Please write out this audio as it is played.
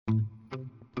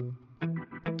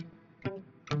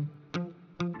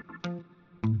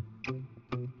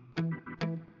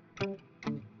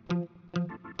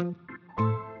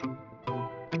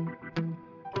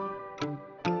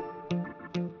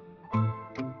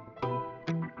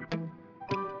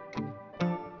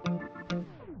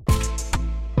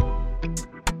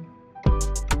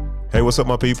Hey, what's up,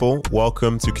 my people?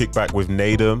 Welcome to Kickback with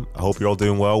Nadem. I hope you're all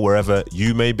doing well wherever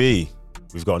you may be.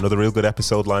 We've got another real good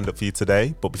episode lined up for you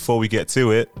today. But before we get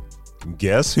to it,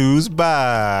 guess who's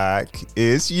back?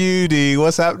 It's Yudi.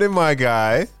 What's happening, my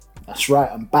guy? That's right,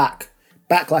 I'm back.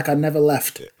 Back like I never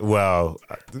left. Well,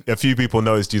 a few people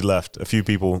noticed you left. A few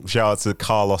people. Shout out to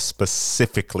Carlos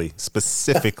specifically.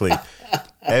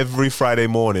 Every Friday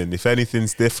morning, if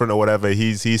anything's different or whatever,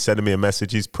 he's sending me a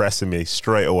message. He's pressing me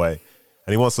straight away.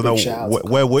 And he wants to know,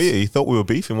 where were you? He thought we were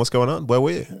beefing. What's going on? Where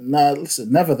were you? No,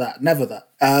 listen, never that.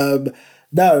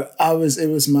 No, it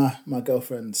was my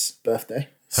girlfriend's birthday.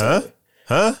 So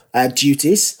Huh? I had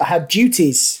duties.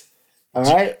 All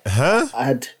right?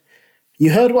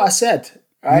 You heard what I said,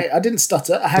 right? I didn't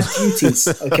stutter. I had duties,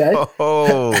 okay?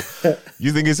 Oh,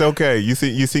 you think it's okay? You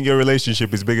think your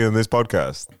relationship is bigger than this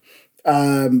podcast?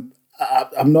 I'm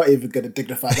not even going to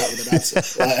dignify that with an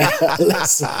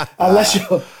answer.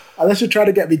 Unless you're trying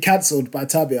to get me cancelled by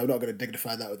Tabby, I'm not going to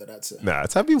dignify that with an answer. Nah,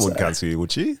 Tabby wouldn't cancel you,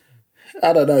 would she?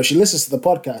 I don't know. She listens to the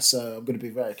podcast, so I'm going to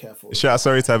be very careful.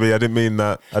 Sorry, Tabby. I didn't mean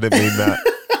that.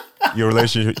 Your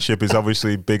relationship is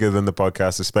obviously bigger than the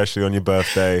podcast, especially on your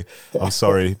birthday. I'm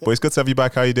sorry. But it's good to have you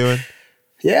back. How are you doing?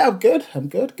 Yeah, I'm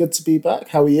good. Good to be back.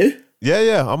 How are you?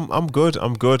 Yeah. I'm good.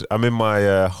 I'm in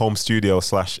my home studio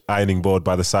 / ironing board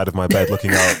by the side of my bed,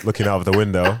 looking out of the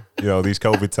window. You know, these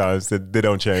COVID times, they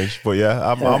don't change. But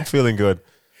yeah, I'm feeling good.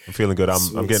 I'm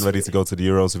getting ready to go to the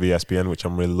Euros of ESPN, which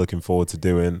I'm really looking forward to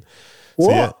doing. What?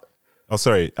 So, yeah. Oh,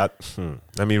 sorry. Let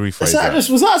me rephrase that.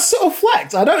 Was that a subtle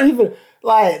flex? I don't even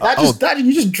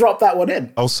you just dropped that one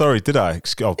in. Oh, sorry. Did I?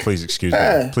 Oh, please excuse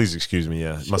me. Please excuse me.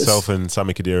 Yeah, myself and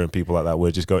Sami Khedira and people like that.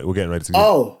 We're getting ready to go.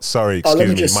 Oh, sorry.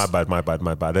 Excuse me. My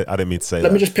bad. I didn't mean to say that.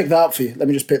 Let me just pick that up for you. I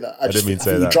didn't mean to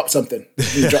say that. You dropped something.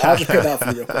 I'll just pick that up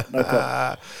for you real quick. No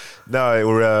problem. No,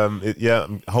 we're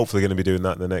I'm hopefully going to be doing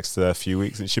that in the next few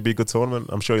weeks. It should be a good tournament.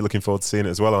 I'm sure you're looking forward to seeing it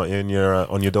as well, aren't you?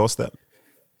 On your doorstep.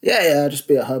 Yeah. I'll just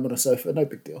be at home on a sofa. No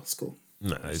big deal. It's cool.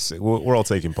 No, we're all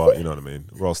taking part, you know what I mean?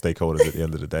 We're all stakeholders at the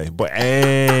end of the day. But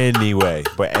anyway.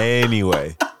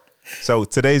 So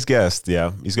today's guest,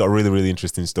 he's got a really, really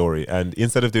interesting story. And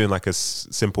instead of doing like a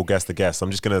simple guess the guest, I'm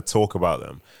just going to talk about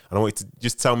them. And I want you to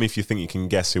just tell me if you think you can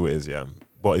guess who it is, yeah?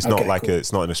 But it's not like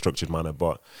it's not in a structured manner.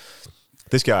 But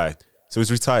this guy, so he's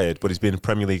retired, but he's been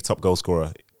Premier League top goal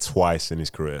scorer twice in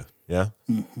his career, yeah?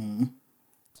 Mm-hmm.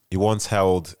 He once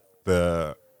held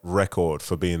the record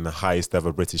for being the highest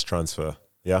ever British transfer,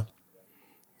 yeah?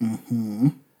 Mm-hmm.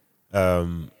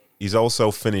 He's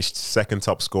also finished second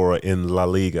top scorer in La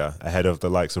Liga, ahead of the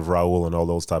likes of Raul and all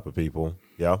those type of people,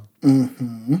 yeah?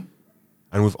 Mm-hmm.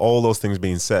 And with all those things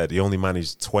being said, he only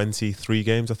managed 23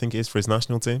 games, I think it is, for his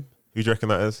national team. Who do you reckon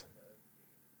that is?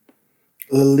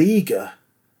 La Liga?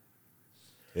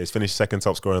 Yeah, he's finished second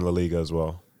top scorer in La Liga as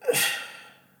well.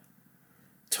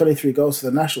 23 goals for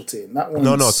the national team. That one's...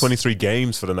 No, 23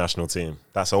 games for the national team.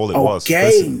 That's all it was.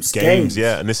 Games,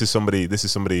 yeah. And this is somebody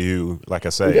who, like I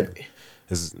say,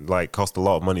 has like cost a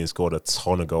lot of money and scored a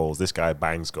ton of goals. This guy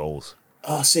bangs goals.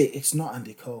 Oh, see, it's not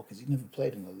Andy Cole because he never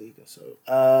played in La Liga. So,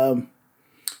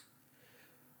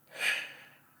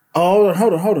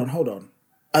 hold on.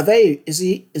 Is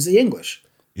he English?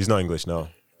 He's not English, no.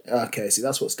 Okay, see,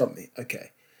 that's what stumped me.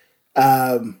 Okay.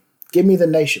 Give me the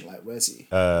nation. Like, where's he?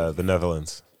 The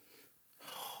Netherlands.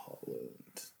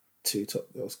 Holland. 2 top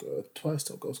goal scorer. Twice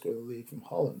top goal scorer in the league from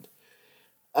Holland.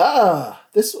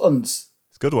 This one's...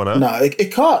 It's a good one, huh? No,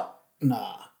 it can't.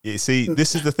 Nah. You see,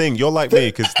 this is the thing. You're like me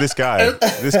because this guy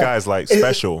is like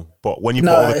special. But when you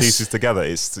put all the pieces together,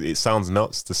 it sounds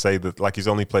nuts to say that like he's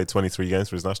only played 23 games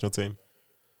for his national team.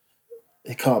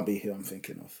 It can't be who I'm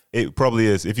thinking of. It probably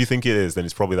is. If you think it is, then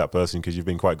it's probably that person because you've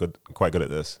been quite good at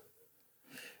this.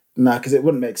 Nah, because it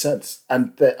wouldn't make sense,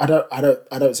 and I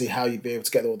don't see how you'd be able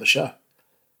to get all the show.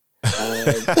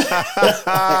 That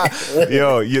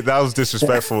was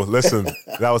disrespectful. Listen,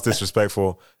 that was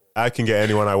disrespectful. I can get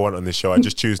anyone I want on this show. I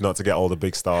just choose not to get all the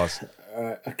big stars.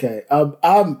 Okay.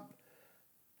 I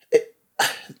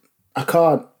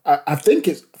can't. I think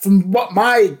it's from what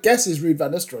my guess is Ruud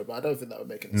van Nistelrooy, but I don't think that would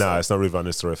make any sense. No, it's not Ruud van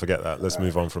Nistelrooy. Forget that. Let's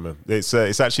move on from him. It's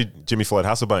actually Jimmy Floyd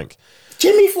Hasselbank.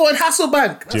 Jimmy Floyd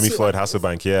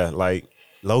Hasselbank, yeah. Like,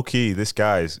 low key, this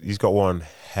guy's, he's got one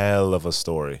hell of a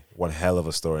story. And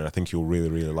I think you'll really,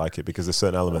 really like it because there's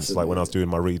certain elements, like when I was doing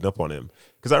my reading up on him,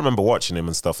 because I remember watching him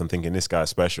and stuff and thinking this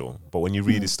guy's special. But when you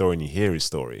read his story and you hear his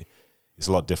story, it's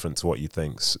a lot different to what you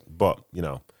think. But, you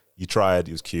know, you tried,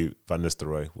 he was cute, Van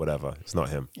Nistelrooy, whatever. It's not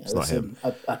him. It's not him.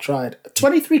 I tried.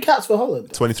 23 caps for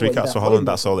Holland. 23 caps for Holland,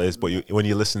 that's all it is. But when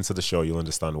you listen to the show, you'll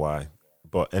understand why.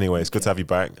 But anyway, it's good to have you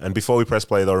back. And before we press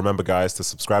play, though, remember, guys, to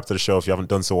subscribe to the show if you haven't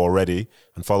done so already,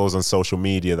 and follow us on social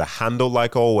media. The handle,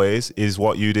 like always, is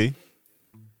what, UD?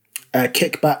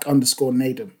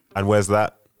 Kickback_Nadum. And where's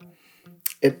that?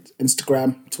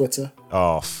 Instagram, Twitter.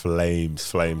 Oh,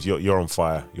 flames. You're on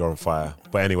fire.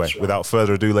 But anyway, without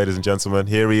further ado, ladies and gentlemen,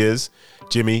 here he is,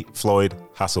 Jimmy Floyd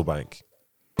Hasselbaink.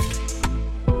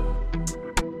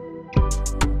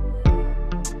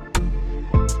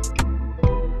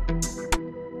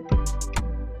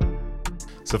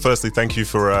 So firstly, thank you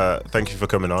for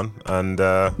coming on, and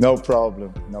no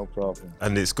problem.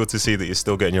 And it's good to see that you're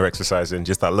still getting your exercise in,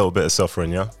 just that little bit of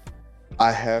suffering, yeah.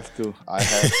 I have to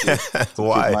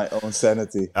Why? keep my own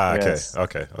sanity. Okay, yes.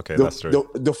 okay, that's true.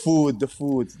 The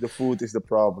food is the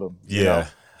problem. Yeah, you know?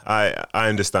 I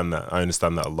understand that. I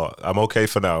understand that a lot. I'm okay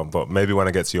for now, but maybe when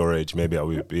I get to your age, maybe I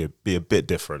will be a bit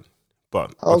different.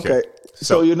 But okay.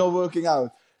 So you're not working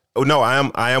out? Oh no,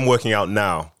 I am working out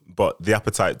now. But the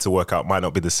appetite to work out might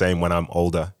not be the same when I'm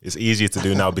older. It's easier to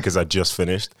do now because I just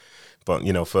finished. But,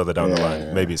 further down the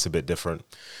line, maybe it's a bit different.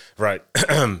 Right.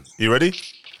 You ready?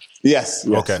 Yes.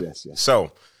 Okay. Yes.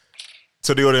 So,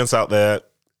 to the audience out there,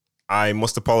 I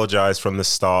must apologize from the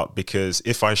start, because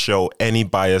if I show any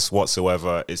bias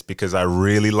whatsoever, it's because I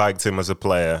really liked him as a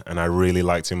player and I really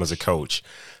liked him as a coach.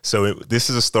 So this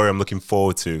is a story I'm looking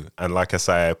forward to. And like I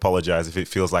say, I apologize if it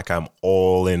feels like I'm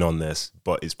all in on this,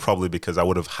 but it's probably because I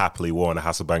would have happily worn a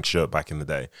Hasselbaink shirt back in the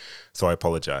day. So I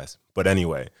apologize. But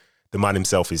anyway, the man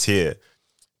himself is here,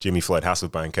 Jimmy Floyd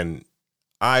Hasselbaink, and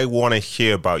I want to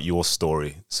hear about your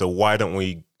story. So why don't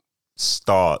we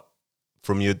start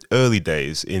from your early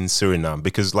days in Suriname?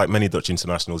 Because like many Dutch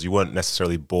internationals, you weren't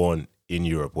necessarily born in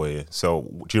Europe, were you? So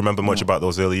do you remember much about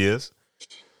those early years?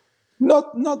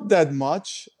 Not that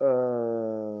much.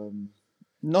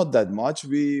 Not that much.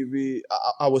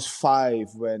 I was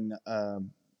 5 when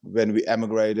we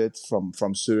emigrated from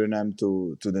Suriname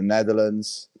to the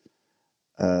Netherlands.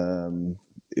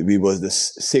 We was the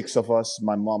 6 of us.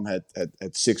 My mom had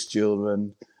 6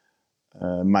 children.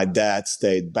 My dad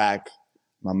stayed back.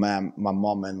 My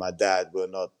mom and my dad were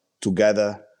not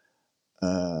together.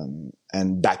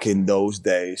 And back in those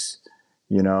days,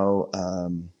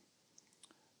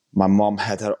 my mom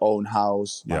had her own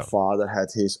house. My father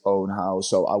had his own house.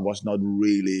 So I was not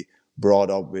really brought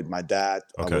up with my dad.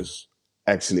 Okay. I was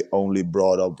actually only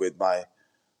brought up with my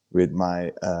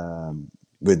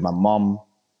mom.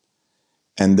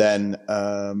 And then,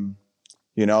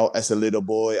 as a little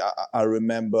boy, I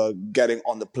remember getting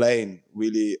on the plane,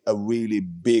 a really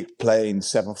big plane,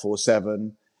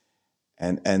 747,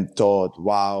 and thought,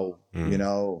 wow,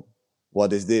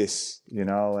 what is this?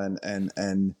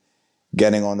 And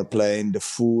getting on the plane, the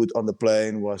food on the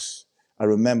plane I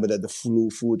remember that the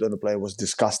food on the plane was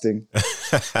disgusting.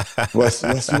 was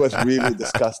really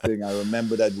disgusting. I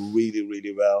remember that really,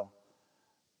 really well.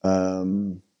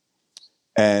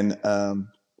 And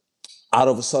out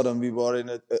of a sudden, we were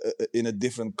in a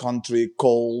different country,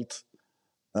 cold.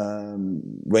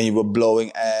 When you were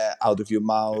blowing air out of your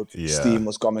mouth, steam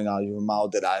was coming out of your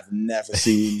mouth that I've never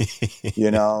seen.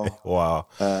 Wow.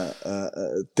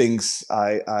 Things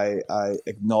I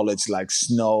acknowledge, like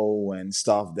snow and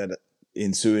stuff that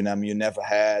in Suriname you never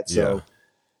had. So,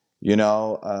 it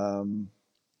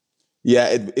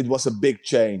was a big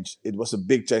change. It was a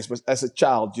big change. But as a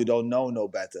child, you don't know no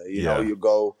better. You know, you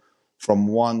go from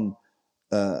one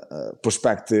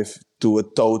perspective to a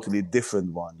totally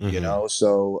different one.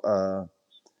 So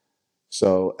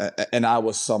and I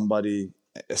was somebody,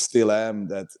 still am,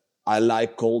 that I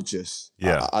like cultures.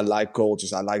 I like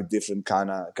cultures. I like different kind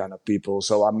of people.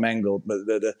 So I mangled, but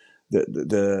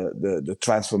the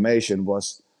transformation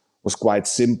was quite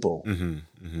simple. And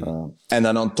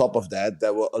then on top of that,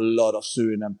 there were a lot of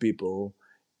Suriname people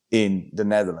in the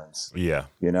Netherlands.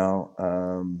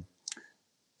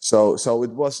 So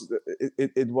it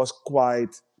was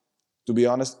quite, to be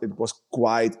honest, it was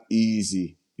quite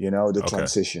easy, the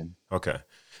transition. Okay.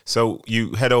 So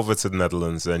you head over to the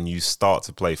Netherlands and you start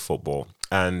to play football.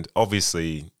 And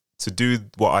obviously, to do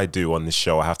what I do on this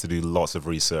show, I have to do lots of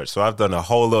research. So I've done a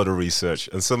whole load of research.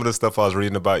 And some of the stuff I was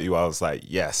reading about you, I was like,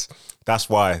 yes, that's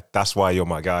why you're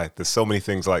my guy. There's so many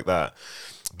things like that.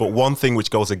 But one thing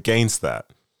which goes against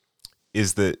that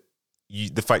is that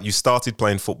the fact you started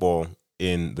playing football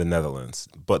in the Netherlands,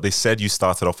 but they said you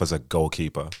started off as a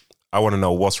goalkeeper. I want to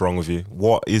know what's wrong with you.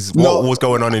 What was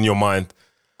going on in your mind?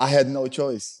 I had no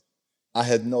choice.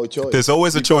 There's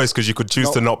always a choice, because you could choose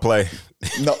to not play.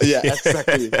 No, yeah,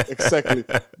 exactly.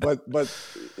 But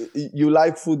you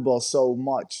like football so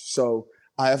much. So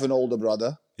I have an older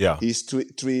brother. Yeah, he's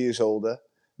 3 years older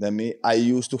than me. I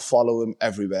used to follow him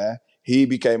everywhere. He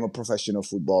became a professional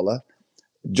footballer.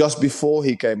 just before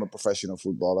he became a professional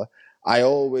footballer, I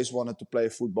always wanted to play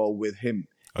football with him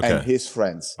and his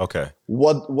friends. Okay.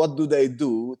 What do they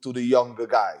do to the younger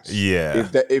guys? Yeah.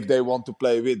 If they want to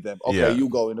play with them, okay, you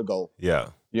go in the goal.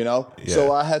 Yeah. You know? Yeah.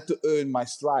 So I had to earn my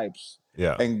stripes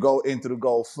and go into the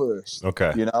goal first.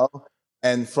 Okay. You know?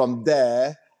 And from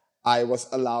there, I was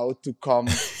allowed to come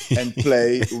and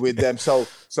play with them. So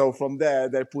from there,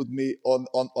 they put me on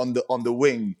the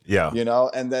wing. Yeah. You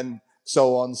know, and then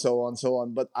so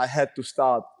on. But I had to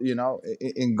start, you know,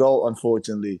 in goal,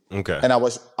 unfortunately. Okay. And I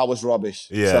was rubbish.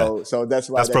 Yeah. So that's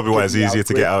why. That's probably why it's easier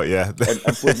to get out. Yeah. and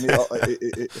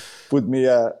put me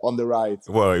on the right.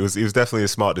 Well, it was definitely a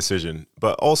smart decision.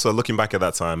 But also looking back at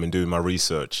that time and doing my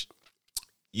research,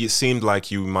 it seemed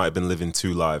like you might have been living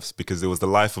two lives, because there was the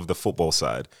life of the football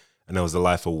side and there was the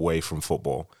life away from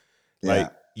football.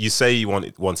 Like, you say you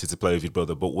wanted to play with your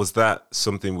brother, but was that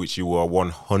something which you were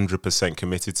 100%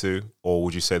 committed to, or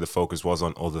would you say the focus was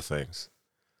on other things?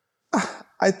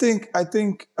 I think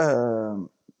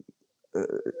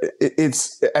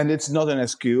it's not an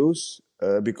excuse,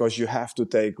 because you have to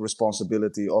take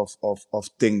responsibility of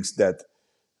things that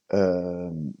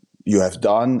you have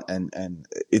done, and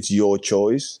it's your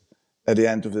choice at the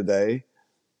end of the day.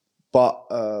 But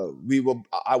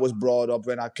I was brought up,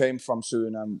 when I came from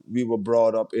Suriname, we were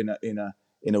brought up in a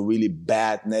really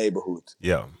bad neighborhood.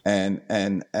 Yeah. And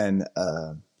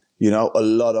you know, a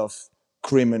lot of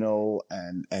criminal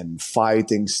and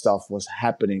fighting stuff was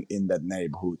happening in that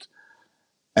neighborhood.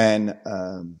 And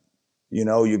you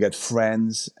know, you get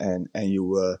friends and you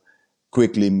were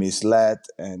quickly misled,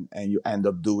 and you end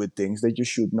up doing things that you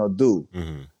should not do.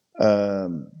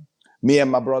 Mm-hmm. Me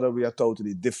and my brother, we are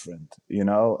totally different. You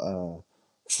know,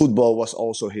 football was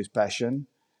also his passion,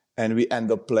 and we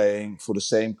end up playing for the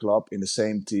same club, in the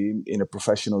same team, in a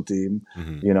professional team,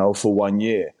 you know, for 1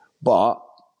 year. But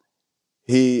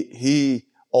he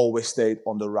always stayed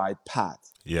on the right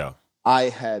path. Yeah. I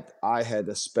had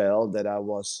a spell that I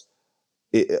was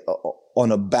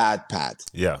on a bad path.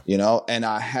 Yeah. You know, and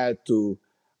I had to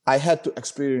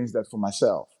experience that for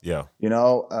myself. Yeah. You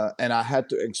know, and I had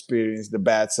to experience the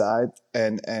bad side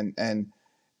and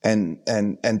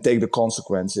take the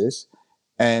consequences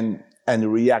and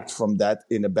react from that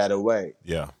in a better way.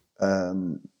 Yeah.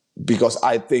 Because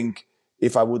I think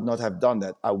if I would not have done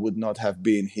that, I would not have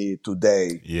been here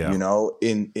today. Yeah. You know,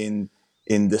 in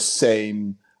the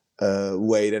same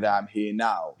way that I'm here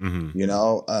now. Mm-hmm. You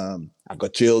know, I've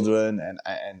got children and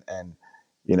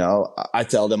you know, I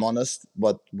tell them honest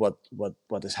what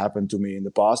has happened to me in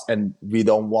the past, and we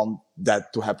don't want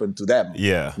that to happen to them.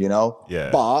 Yeah. You know?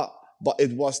 Yeah. But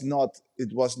it was good.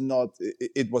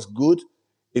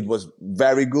 It was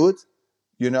very good,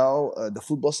 you know, the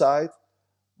football side.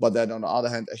 But then on the other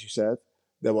hand, as you said,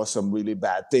 there was some really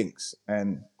bad things.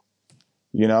 And,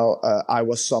 you know, I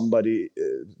was somebody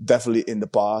definitely in the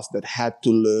past that had to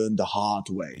learn the hard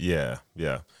way. Yeah,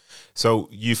 yeah. So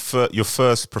your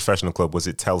first professional club, was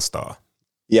it Telstar?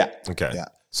 Yeah. Okay. Yeah.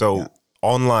 So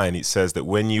online it says that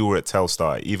when you were at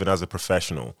Telstar, even as a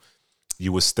professional,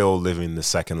 you were still living the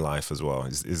second life as well.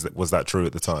 Was that true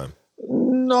at the time?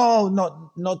 No,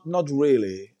 not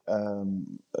really.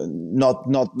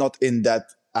 Not in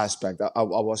that aspect. I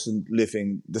wasn't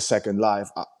living the second life.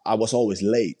 I was always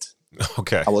late.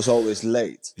 Okay. I was always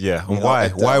late. Yeah. And why?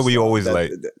 Why were you always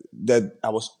late? That I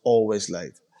was always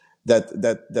late.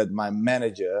 That my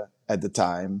manager at the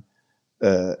time,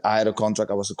 I had a contract.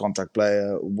 I was a contract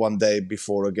player. One day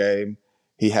before a game,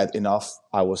 he had enough.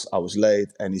 I was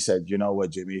late, and he said, "You know what,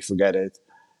 Jimmy? Forget it.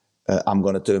 I'm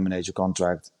going to terminate your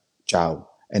contract. Ciao."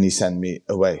 And he sent me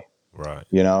away. Right.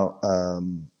 You know,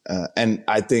 and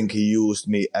I think he used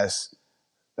me as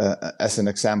an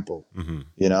example. Mm-hmm.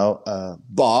 You know,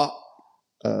 but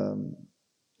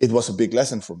it was a big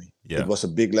lesson for me. Yeah. It was a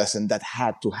big lesson that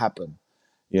had to happen.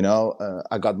 You know,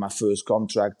 I got my first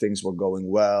contract. Things were going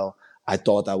well. I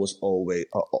thought I was already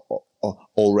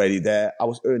there. I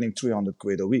was earning 300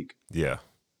 quid a week. Yeah.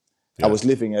 I was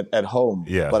living at home.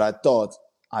 Yeah. But I thought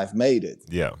I've made it.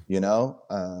 Yeah. You know,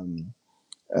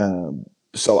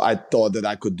 so I thought that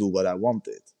I could do what I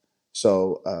wanted.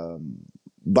 So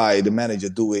by the manager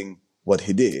doing what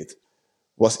he did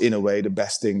was in a way the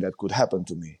best thing that could happen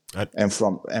to me. And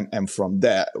from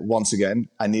there, once again,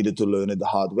 I needed to learn it the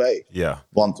hard way. Yeah.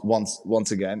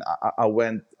 Once again, I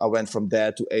went from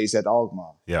there to AZ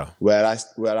Alkmaar. Yeah. Where I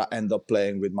end up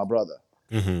playing with my brother.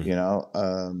 Mm-hmm. You know,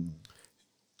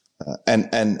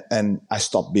 and I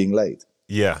stopped being late.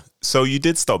 Yeah. So you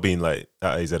did stop being late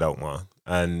at AZ Alkmaar,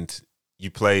 and you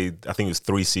played, I think it was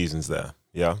 3 seasons there.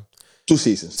 Yeah. 2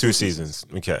 seasons. 2 seasons.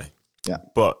 Okay. Yeah.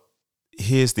 But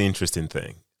here's the interesting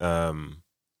thing,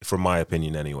 from my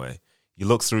opinion anyway. you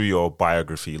look through your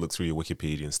biography, you look through your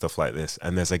Wikipedia and stuff like this,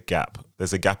 and there's a gap.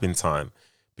 There's a gap in time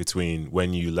between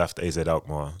when you left AZ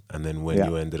Alkmaar and then when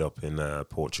you ended up in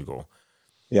Portugal.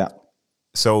 Yeah.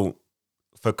 So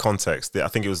for context, I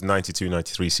think it was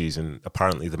 92-93 season.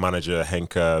 Apparently the manager,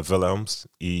 Henk Willems,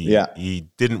 he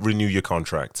didn't renew your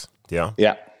contract. Yeah?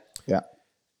 Yeah. Yeah.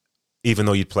 Even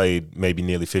though you'd played maybe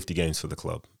nearly 50 games for the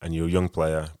club and you're a young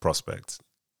player, prospect.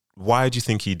 Why do you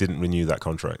think he didn't renew that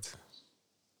contract?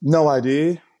 No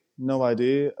idea.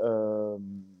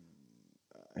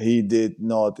 He did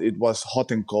not. It was hot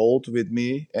and cold with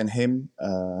me and him.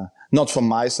 Not from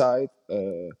my side.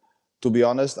 To be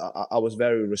honest, I was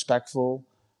very respectful.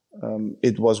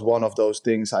 It was one of those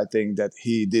things, I think, that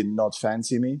he did not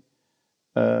fancy me.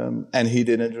 And he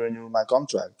didn't renew my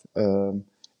contract.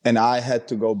 And I had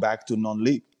to go back to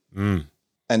non-league.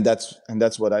 And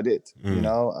that's what I did. You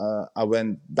know, I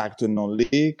went back to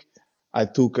non-league. I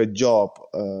took a job,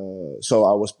 so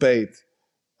I was paid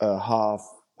half.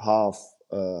 How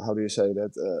do you say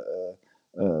that?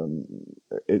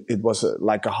 It was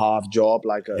like a half job,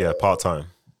 like a part time.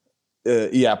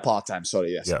 Part time.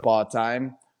 Sorry, yes, part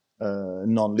time,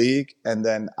 non-league, and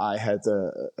then I had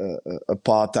a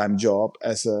part time job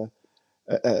as a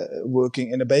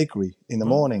working in a bakery in the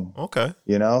morning. Okay,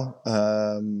 you know,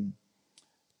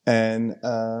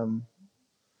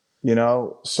 you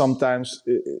know, sometimes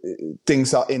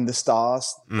things are in the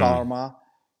stars, karma,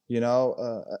 you know,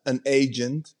 an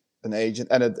agent, and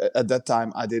at that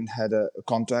time I didn't have a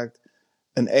contract.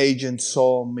 An agent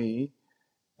saw me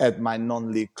at my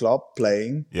non-league club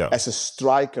playing as a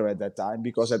striker at that time,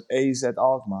 because at AZ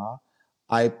Alkmaar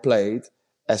I played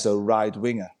as a right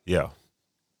winger. Yeah.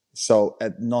 So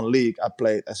at non-league I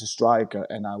played as a striker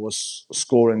and I was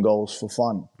scoring goals for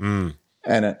fun.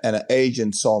 And an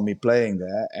agent saw me playing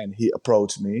there and he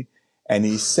approached me and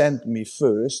he sent me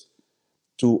first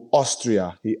to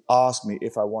Austria. He asked me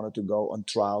if I wanted to go on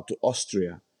trial to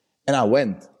Austria. And I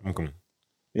went. Okay.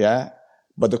 Yeah.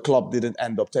 But the club didn't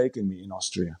end up taking me in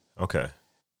Austria. Okay.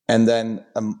 And then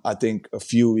I think a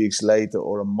few weeks later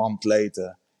or a month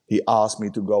later, he asked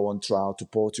me to go on trial to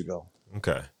Portugal.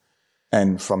 Okay.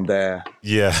 And from there...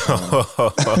 Yeah.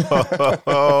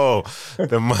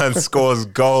 The man scores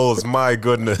goals. My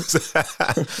goodness.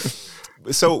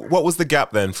 So what was the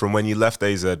gap then from when you left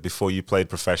AZ before you played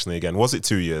professionally again? Was it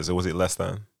 2 years or was it less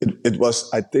than? It was,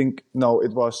 I think, no,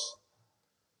 it was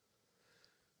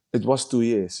 2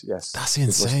 years, yes. That's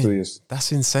insane. It was 2 years.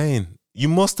 That's insane. You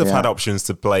must have had options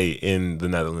to play in the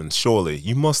Netherlands, surely.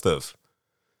 You must have.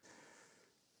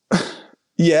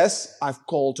 Yes, I've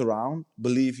called around.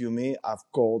 Believe you me, I've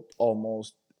called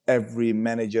almost every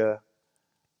manager,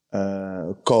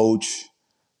 coach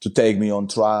to take me on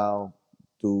trial,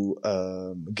 to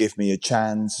give me a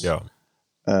chance. Yeah.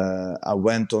 I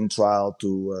went on trial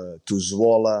to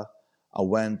Zwolle. I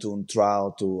went on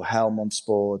trial to Helmond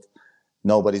Sport.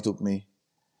 Nobody took me,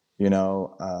 you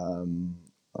know.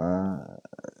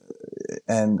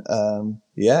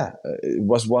 It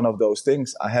was one of those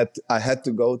things. I had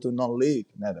to go to non-league,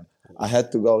 Nedum. I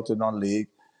had to go to non-league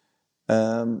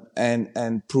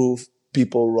and prove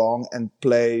people wrong and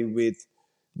play with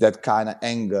that kind of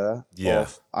anger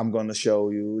of I'm going to show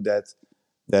you that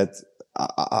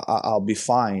I'll be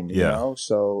fine, you know?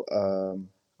 So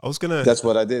that's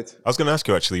what I did. I was going to ask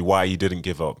you actually why you didn't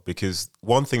give up, because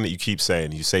one thing that you keep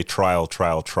saying, you say trial.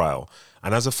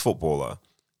 And as a footballer,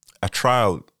 a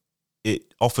trial,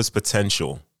 it offers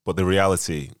potential, but the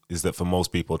reality is that for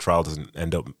most people, a trial doesn't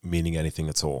end up meaning anything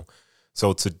at all.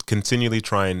 So to continually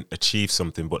try and achieve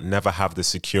something, but never have the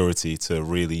security to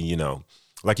really, you know,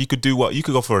 like you could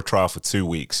go for a trial for 2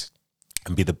 weeks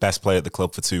and be the best player at the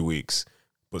club for 2 weeks,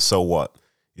 but so what?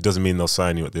 It doesn't mean they'll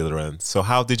sign you at the other end. So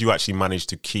how did you actually manage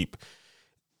to keep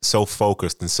so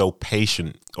focused and so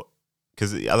patient?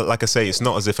 Because like I say, it's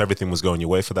not as if everything was going your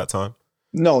way for that time.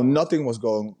 No, nothing was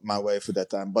going my way for that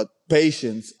time. But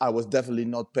patience, I was definitely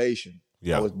not patient.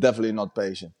 Yeah. I was definitely not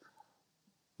patient.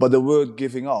 But the word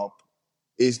giving up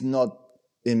is not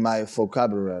in my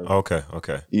vocabulary. Okay.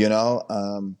 You know,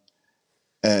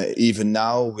 even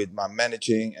now with my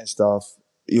managing and stuff,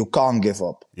 you can't give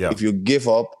up. Yeah. If you give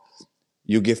up,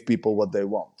 you give people what they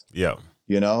want. Yeah.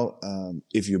 You know,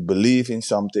 if you believe in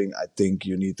something, I think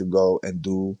you need to go and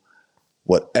do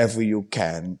whatever you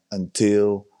can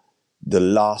until the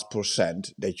last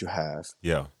 % that you have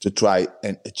to try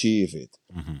and achieve it,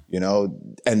 you know,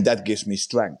 and that gives me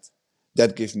strength.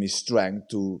 That gives me strength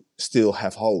to still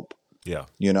have hope,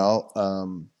 you know,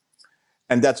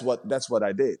 and that's what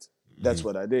I did. That's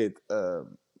what I did.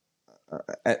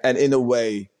 And in a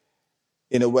way,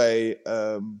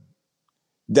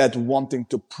 that wanting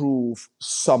to prove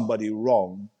somebody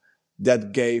wrong,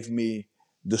 that gave me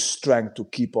the strength to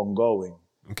keep on going.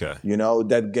 Okay. You know,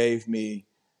 that gave me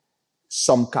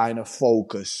some kind of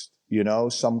focus, you know,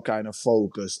 some kind of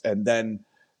focus. And then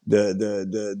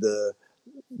the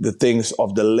things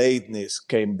of the lateness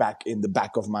came back in the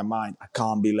back of my mind. I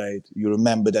can't be late. You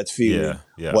remember that feeling,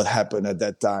 what happened at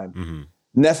that time. Mm-hmm.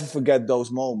 Never forget those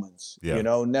moments, you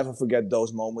know, never forget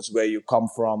those moments where you come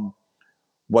from,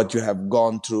 what you have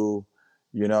gone through,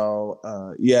 you know.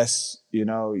 Yes, you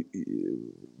know,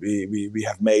 we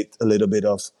have made a little bit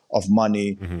of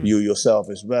money, you yourself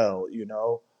as well, you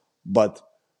know, but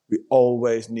we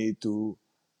always need to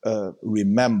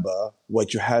remember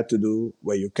what you had to do,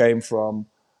 where you came from,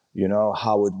 you know,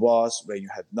 how it was when you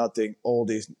had nothing, all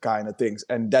these kind of things.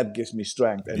 And that gives me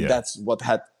strength. And that's what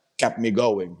had kept me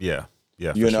going. Yeah.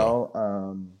 Yeah. You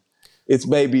know, it's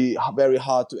maybe very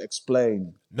hard to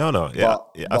explain. No. Yeah.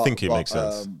 I think it makes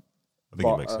sense. I think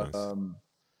it makes sense.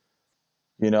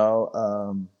 You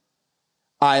know,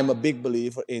 I am a big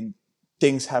believer in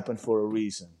things happen for a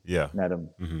reason. Yeah. Madam.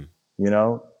 Mm-hmm. You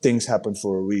know, things happen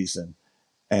for a reason.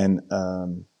 And,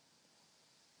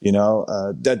 you know,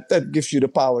 that gives you the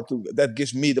power that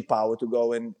gives me the power to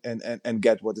go and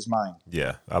get what is mine.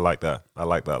 Yeah, I like that. I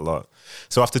like that a lot.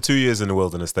 So after 2 years in the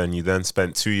wilderness, then you then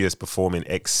spent 2 years performing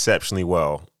exceptionally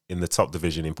well in the top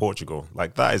division in Portugal.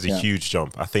 Like, that is a huge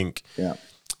jump. I think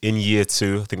in year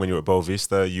 2, I think when you were at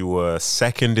Boavista, you were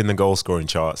second in the goal scoring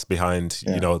charts behind,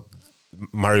 you know,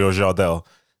 Mario Jardel.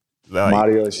 Like,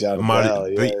 Mario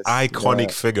Jardel, the iconic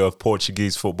figure of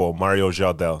Portuguese football, Mario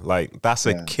Jardel. Like, that's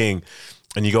a king.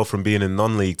 And you go from being in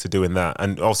non-league to doing that.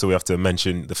 And also we have to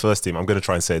mention the first team. I'm going to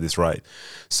try and say this right.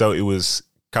 So it was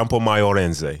Campo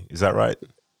Maiorense. Is that right?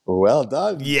 Well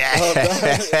done. Yeah. Well done.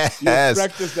 You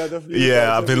practiced that a few times.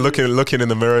 Yeah, I've been looking in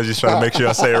the mirror, just trying to make sure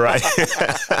I say it right.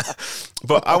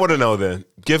 But I want to know then,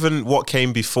 given what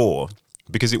came before,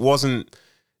 because it wasn't,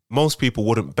 most people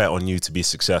wouldn't bet on you to be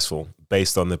successful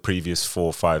based on the previous 4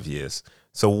 or 5 years.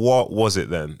 So what was it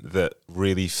then that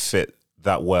really fit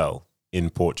that well in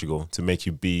Portugal to make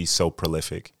you be so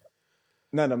prolific?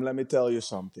 Nadam, let me tell you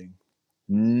something.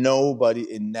 Nobody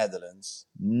in Netherlands,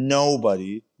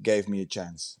 nobody gave me a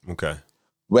chance. Okay.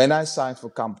 When I signed for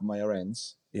Campo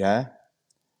Maiorense,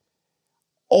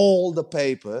 all the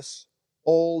papers,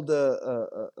 all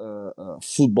the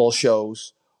football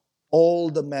shows, all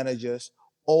the managers,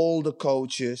 all the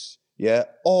coaches,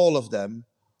 all of them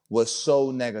were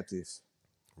so negative.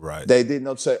 Right. They did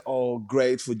not say, oh,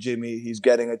 great for Jimmy, he's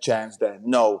getting a chance there.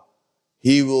 No,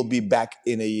 he will be back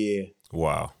in a year.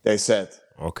 Wow. They said.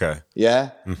 Okay.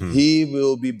 Yeah? Mm-hmm. He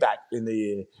will be back in a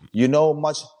year. You know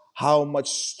how much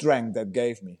strength that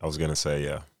gave me. I was going to say,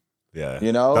 yeah. Yeah.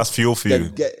 You know? That's fuel for you.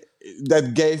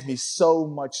 That gave me so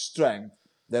much strength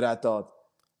that I thought,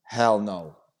 hell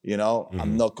no. You know,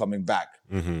 I'm not coming back.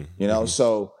 Mm-hmm. You know,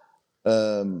 so,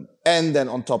 and then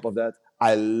on top of that,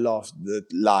 I loved the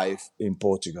life in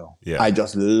Portugal. Yeah. I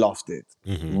just loved it.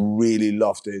 Mm-hmm. Really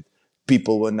loved it.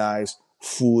 People were nice.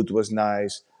 Food was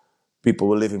nice. People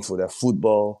were living for their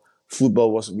football.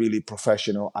 Football was really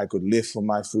professional. I could live for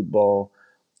my football.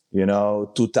 You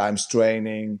know, 2 times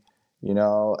training, you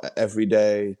know, every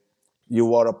day. You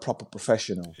were a proper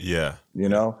professional. Yeah. You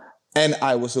know? And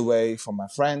I was away from my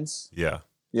friends. Yeah.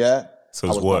 Yeah. So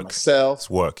it's I was work. By myself. It's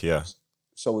work, yeah.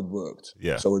 So it worked.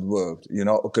 Yeah. So it worked. You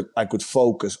know, I could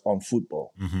focus on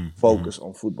football. Focus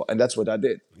on football. And that's what I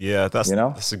did. Yeah,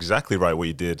 that's exactly right what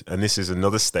you did. And this is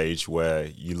another stage where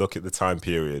you look at the time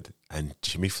period and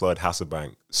Jimmy Floyd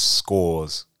Hasselbaink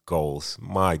scores goals.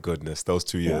 My goodness, those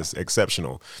 2 years,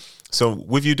 exceptional. So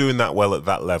with you doing that well at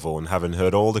that level and having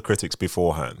heard all the critics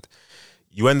beforehand,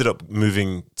 you ended up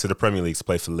moving to the Premier League to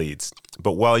play for Leeds.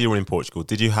 But while you were in Portugal,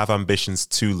 did you have ambitions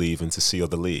to leave and to see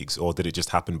other leagues, or did it just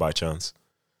happen by chance?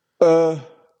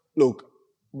 Look,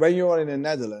 when you are in the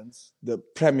Netherlands, the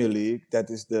Premier League, that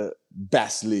is the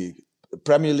best league. The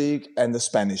Premier League and the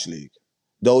Spanish League.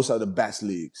 Those are the best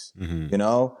leagues. Mm-hmm. You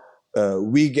know,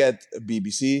 we get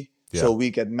BBC, so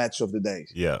we get Match of the Day.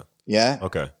 Yeah. Yeah?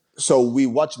 Okay. So we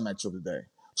watch Match of the Day.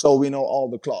 So we know all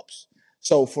the clubs.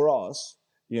 So for us,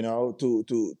 you know, to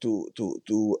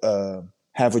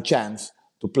have a chance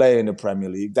to play in the Premier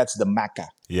League, that's the Mecca.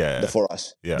 Yeah. For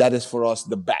us. Yeah. That is for us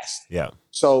the best. Yeah.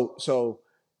 So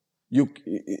you,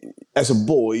 as a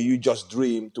boy, you just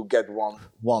dream to get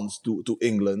once to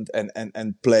England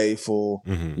and play for,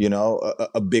 you know,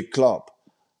 a big club.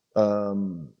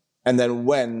 And then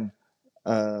when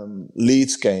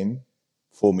Leeds came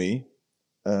for me,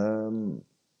 you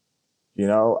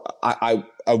know, I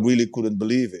really couldn't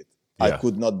believe it. Yeah. I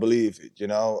could not believe it, you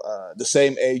know. The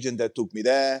same agent that took me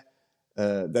there,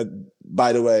 that,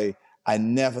 by the way, I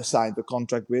never signed a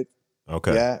contract with.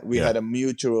 Okay. Yeah, we had a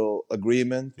mutual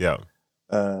agreement. Yeah.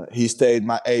 He stayed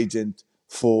my agent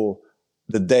for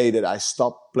the day that I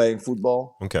stopped playing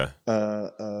football. Okay.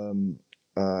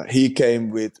 He came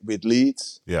with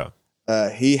Leeds. Yeah.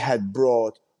 He had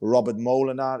brought Robert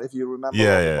Molenaar, if you remember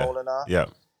Molenaar. Yeah.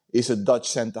 He's a Dutch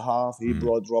centre-half. He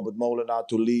brought Robert Molenaar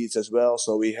to Leeds as well.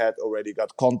 So we had already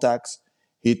got contacts.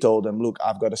 He told them, look,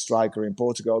 I've got a striker in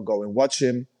Portugal. Go and watch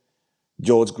him.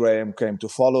 George Graham came to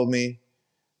follow me.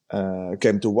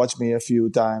 Came to watch me a few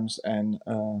times. And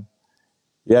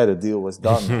the deal was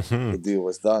done. The deal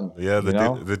was done. Yeah,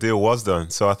 the deal was done.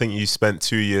 So I think you spent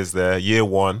 2 years there. Year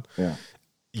one,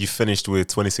 you finished with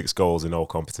 26 goals in all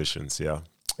competitions. Yeah.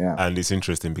 And it's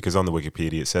interesting because on the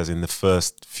Wikipedia it says in the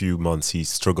first few months he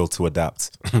struggled to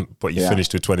adapt, but you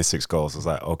finished with 26 goals. I was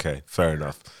like, okay, fair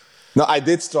enough. No, I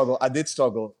did struggle,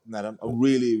 Nadam,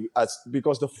 really,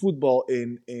 because the football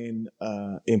in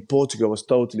Portugal was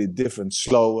totally different,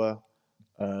 slower,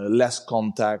 less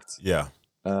contact. Yeah.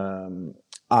 When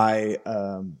I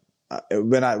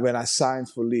signed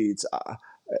for Leeds,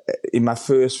 in my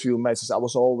first few matches, I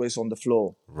was always on the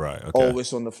floor. Right. Okay.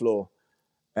 Always on the floor.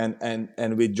 And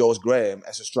with George Graham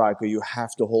as a striker, you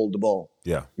have to hold the ball.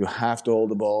 Yeah. You have to hold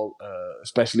the ball,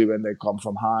 especially when they come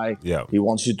from high. Yeah. He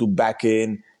wants you to back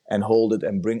in and hold it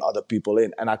and bring other people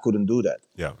in. And I couldn't do that.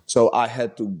 Yeah. So I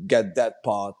had to get that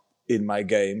part in my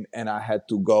game, and I had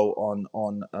to go on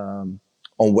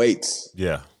weights.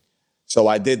 Yeah. So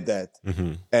I did that.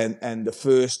 And the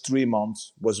first 3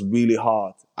 months was really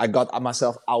hard. I got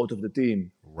myself out of the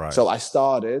team. Right. So I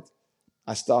started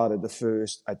the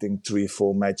first, I think,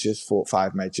 4 matches,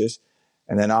 5 matches.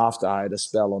 And then after I had a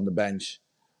spell on the bench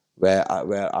where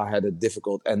I had a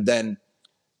difficult, and then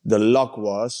the luck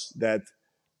was that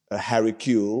Harry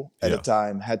Kewell at the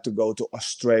time had to go to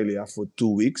Australia for 2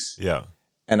 weeks. Yeah.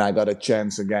 And I got a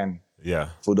chance again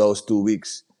for those 2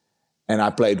 weeks. And I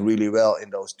played really well in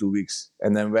those 2 weeks.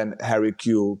 And then when Harry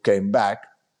Kewell came back,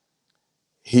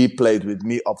 he played with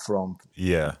me up front.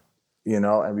 Yeah. You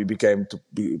know, and we became to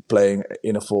be playing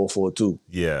in a 4-4-2.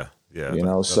 Yeah. Yeah. You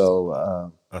know,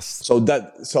 so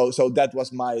that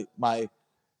was my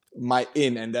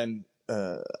in, and then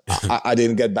I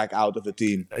didn't get back out of the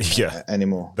team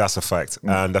anymore. That's a fact.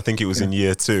 And I think it was in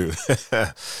year 2.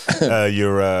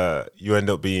 You end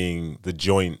up being the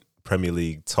joint Premier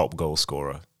League top goal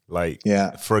scorer. Like,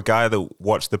 for a guy that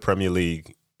watched the Premier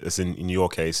League, as in your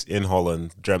case, in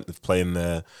Holland, dreamt of playing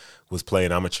there, was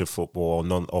playing amateur football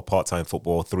or part-time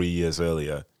football 3 years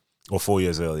earlier or 4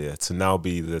 years earlier, to now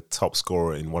be the top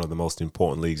scorer in one of the most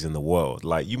important leagues in the world.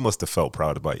 Like, you must have felt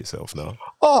proud about yourself, no?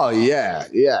 Oh, yeah.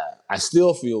 I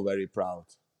still feel very proud.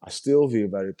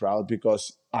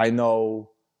 Because I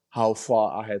know how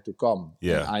far I had to come.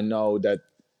 Yeah. And I know that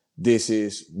this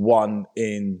is 1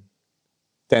 in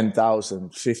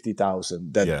 10,000,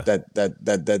 50,000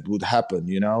 that would happen,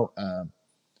 you know.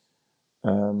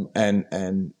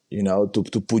 And you know,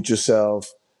 to put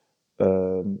yourself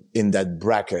in that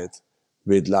bracket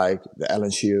with like the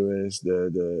Alan Shearers,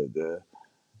 the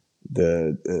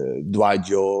Dwight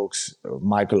Yorks,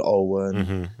 Michael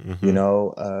Owen, you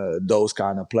know, those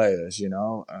kind of players, you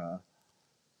know.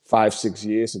 5-6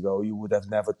 years ago, you would have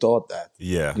never thought that.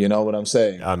 Yeah. You know what I'm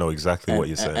saying? I know exactly what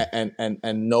you're saying.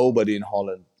 And nobody in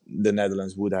Holland, the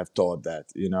Netherlands, would have thought that,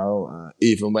 you know.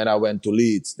 Even when I went to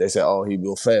Leeds, they said, oh, he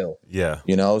will fail. Yeah.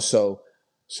 You know, so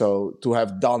to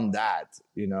have done that,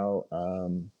 you know,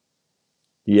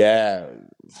 it's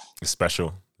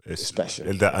special. It's special.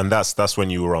 And that's when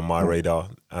you were on my radar,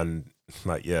 and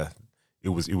like, it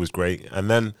was great. And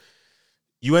then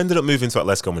you ended up moving to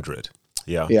Atletico Madrid.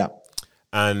 Yeah.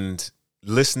 And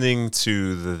listening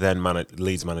to the then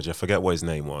Leeds manager, I forget what his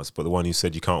name was, but the one who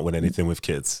said you can't win anything with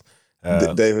kids.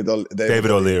 David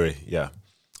O'Leary, yeah.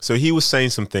 So he was saying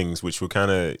some things which were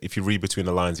kind of, if you read between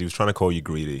the lines, he was trying to call you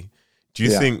greedy. Do you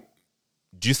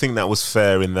think that was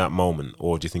fair in that moment,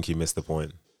 or do you think he missed the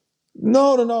point?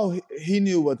 No. He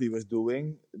knew what he was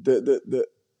doing. The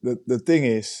thing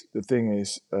is,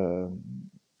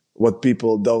 what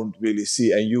people don't really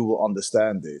see, and you will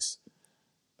understand this.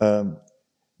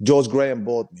 George Graham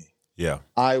bought me. Yeah.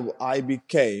 I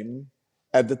became,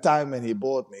 at the time when he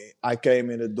bought me, I came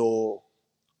in the door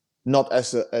not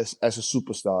as a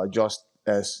superstar, just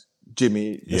as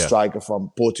Jimmy, the striker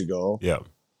from Portugal,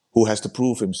 who has to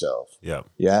prove himself.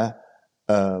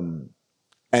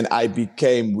 And I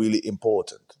became really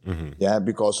important,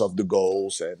 because of the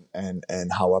goals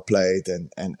and how I played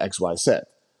and X, Y, Z.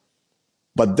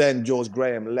 But then George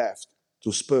Graham left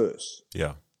to Spurs.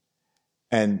 Yeah.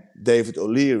 And David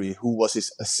O'Leary, who was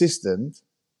his assistant,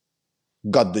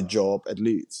 got the job at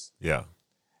Leeds. Yeah.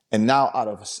 And now, out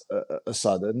of a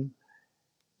sudden,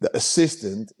 the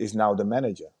assistant is now the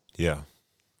manager. Yeah.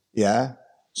 Yeah.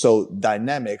 So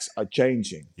dynamics are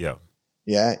changing. Yeah.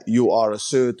 Yeah. You are a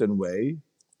certain way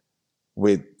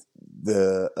with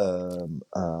the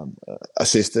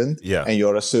assistant, yeah, and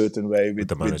you're a certain way with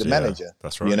the manager. Yeah.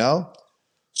 That's right. You know?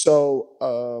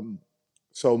 So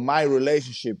so my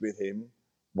relationship with him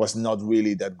was not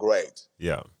really that great.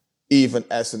 Yeah. Even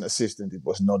as an assistant, it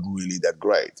was not really that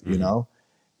great, you know?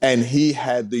 And he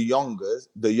had the younger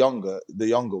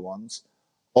ones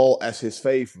all as his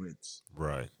favorites.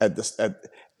 Right.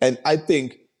 And I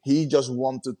think he just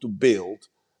wanted to build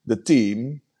the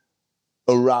team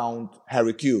around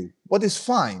Harry Kewell. What is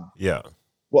fine. Yeah.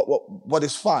 What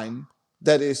is fine,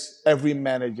 that is every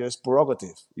manager's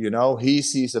prerogative. You know, he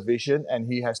sees a vision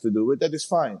and he has to do it. That is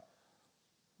fine.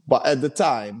 But at the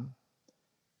time,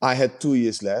 I had 2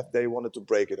 years left. They wanted to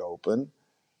break it open.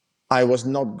 I was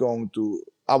in a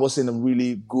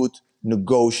really good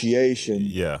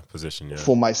negotiation position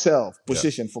for myself.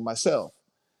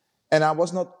 And I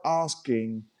was not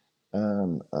asking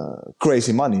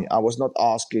crazy money. I was not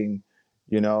asking,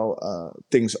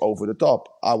 things over the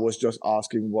top. I was just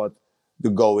asking what the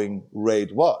going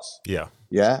rate was. Yeah.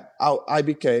 Yeah. I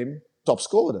became top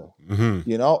scorer,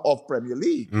 of Premier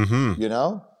League,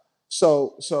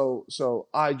 So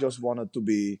I just wanted to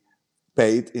be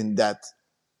paid in that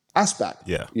aspect,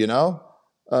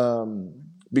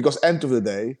 because end of the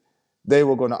day, they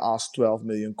were going to ask 12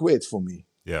 million quid for me.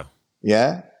 Yeah.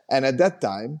 Yeah. And at that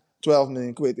time, 12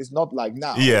 million quid is not like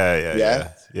now. Yeah.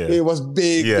 It was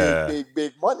big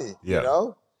money,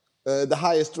 The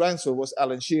highest transfer was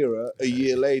Alan Shearer a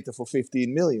year later for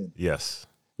 15 million. Yes.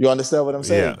 You understand what I'm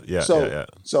saying? Yeah.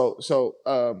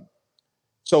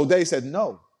 So they said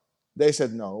no.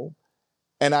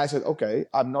 And I said, okay,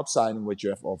 I'm not signing what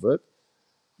you have offered.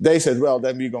 They said, well,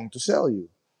 then we're going to sell you.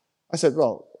 I said,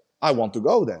 well, I want to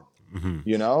go then,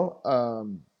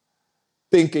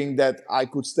 thinking that I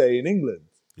could stay in England.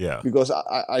 Yeah. Because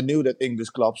I knew that English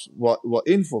clubs were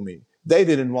in for me. They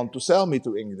didn't want to sell me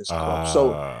to English clubs.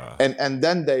 So, and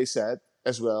then they said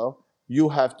as well, you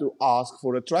have to ask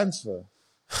for a transfer.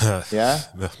 Yeah.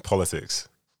 Politics.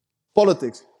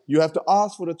 You have to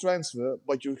ask for the transfer,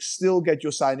 but you still get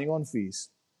your signing on fees.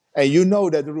 And you know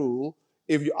that rule.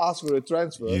 If you ask for a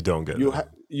transfer, you don't get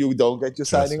you don't get your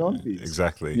signing on fees.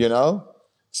 Exactly.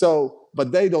 So,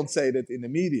 but they don't say that in the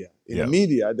media. In the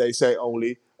media, they say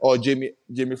only, Jimmy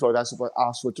Floyd has to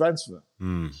ask for transfer.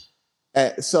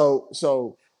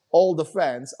 So all the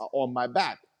fans are on my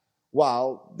back,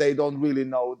 while they don't really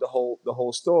know the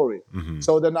whole story.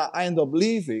 So then I end up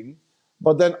leaving,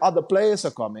 but then other players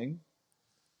are coming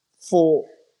for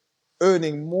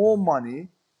earning more money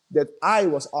that I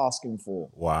was asking for.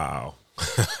 Wow.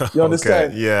 You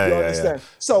understand? Okay. Yeah, you understand? Yeah.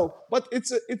 So, but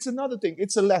it's another thing.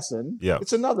 It's a lesson. Yeah.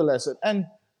 It's another lesson. And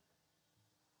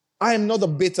I am not a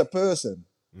bitter person.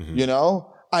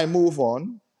 I move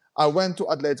on. I went to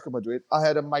Atletico Madrid. I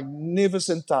had a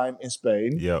magnificent time in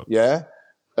Spain. Yeah. Yeah.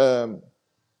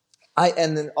 I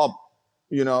ended up,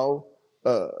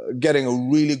 getting a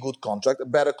really good contract, a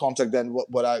better contract than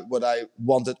what I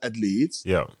wanted at Leeds.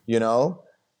 Yeah.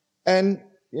 And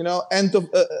end of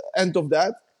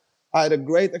that, I had a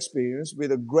great experience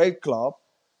with a great club,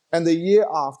 and the year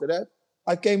after that,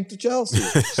 I came to Chelsea.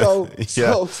 So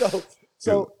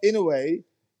in a way,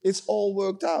 it's all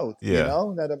worked out.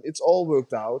 Yeah. It's all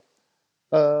worked out.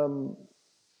 So.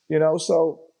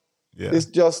 Yeah.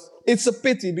 It's a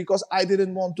pity because I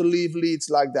didn't want to leave Leeds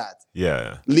like that.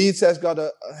 Yeah. Leeds has got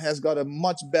a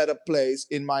much better place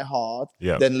in my heart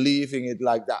than leaving it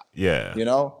like that. Yeah.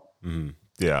 Mm-hmm.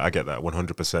 Yeah, I get that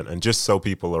 100%. And just so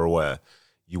people are aware,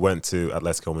 you went to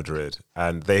Atletico Madrid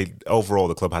and overall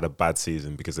the club had a bad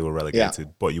season because they were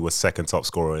relegated, but you were second top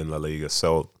scorer in La Liga.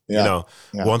 So,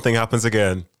 one thing happens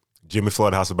again. Jimmy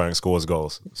Floyd Hasselbank scores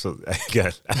goals. So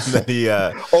again, and then he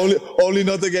only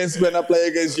not against when I play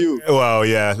against you. Well,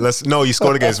 yeah. You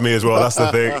scored against me as well. That's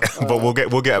the thing. But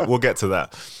we'll get to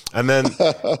that. And then,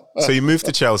 so you moved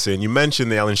to Chelsea, and you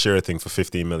mentioned the Alan Shearer thing for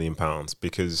 £15 million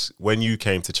because when you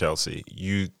came to Chelsea,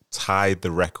 you tied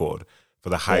the record for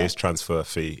the highest transfer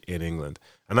fee in England,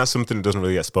 and that's something that doesn't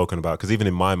really get spoken about because even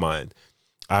in my mind,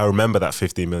 I remember that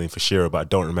 £15 million for Shearer, but I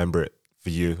don't remember it for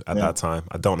you at that time.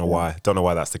 I don't know why. Don't know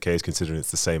why that's the case, considering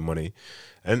it's the same money.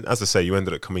 And as I say, you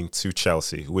ended up coming to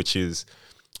Chelsea, which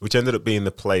ended up being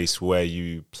the place where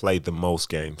you played the most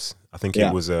games. I think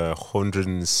it was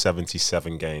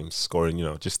 177 games,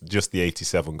 scoring, just the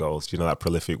 87 goals. That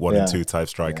prolific 1 and 2 type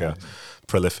striker,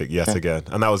 prolific yet again.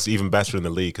 And that was even better in the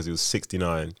league because it was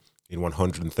 69 in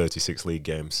 136 league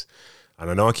games. And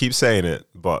I know I keep saying it,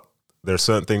 but there are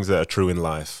certain things that are true in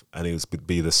life, and it would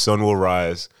be the sun will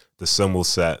rise, the sun will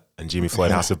set and Jimmy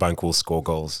Floyd Hasselbank will score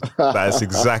goals. That's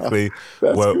exactly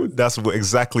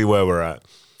exactly where we're at.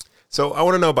 So I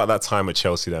want to know about that time at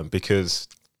Chelsea then, because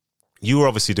you were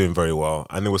obviously doing very well,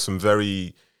 and there were some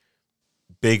very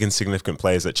big and significant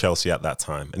players at Chelsea at that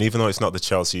time. And even though it's not the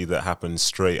Chelsea that happened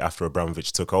straight after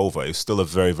Abramovich took over, it was still a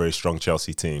very, very strong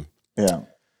Chelsea team. Yeah.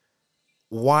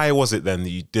 Why was it then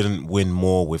that you didn't win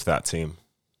more with that team?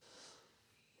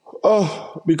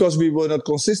 Oh, because we were not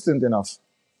consistent enough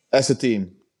as a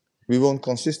team. We weren't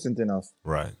consistent enough.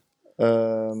 Right.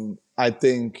 I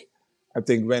think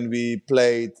when we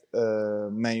played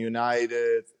Man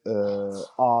United,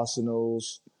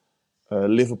 Arsenal's,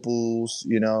 Liverpool's,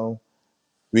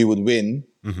 we would win.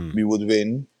 Mm-hmm. We would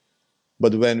win.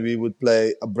 But when we would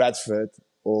play a Bradford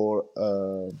or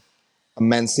a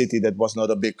Man City that was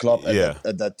not a big club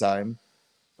at that time,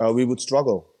 we would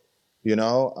struggle,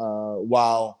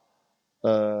 while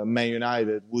Man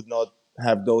United would not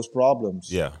have those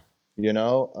problems. Yeah. And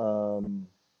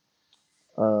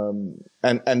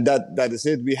that is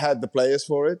it. We had the players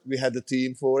for it. We had the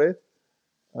team for it.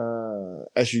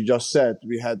 As you just said,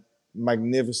 we had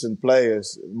magnificent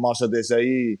players: Moussa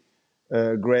Desailly,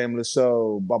 Graham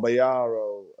Lasso,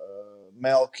 Babayaro,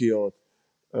 Melchior,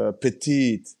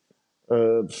 Petit,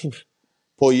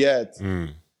 Poyet,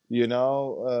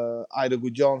 Ida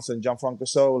Johnson, Gianfranco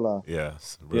Sola,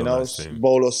 yes, nice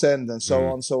Bolo Send, and so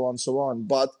on.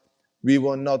 But we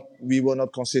were not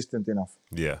consistent enough.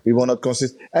 Yeah, we were not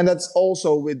consistent, and that's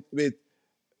also with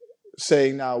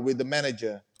saying now with the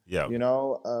manager. Yeah,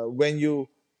 when you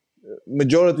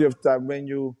majority of time when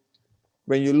you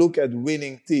look at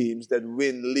winning teams that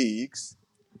win leagues,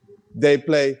 they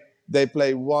play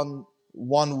one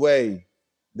way,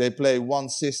 they play one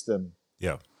system.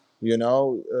 Yeah,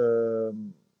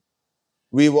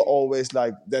 we were always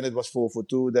like, then it was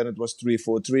 4-4-2, then it was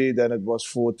 3-4-3, then it was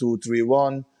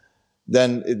 4-2-3-1,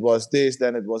 then it was this,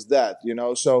 then it was that.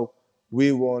 So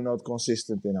we were not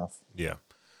consistent enough. Yeah,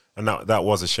 and that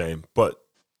was a shame. But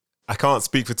I can't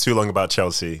speak for too long about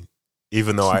Chelsea,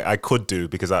 even though I could do,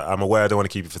 because I'm aware I don't want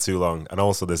to keep it for too long. And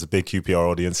also there's a big QPR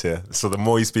audience here. So the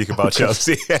more you speak about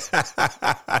Chelsea,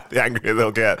 the angrier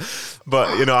they'll get. But,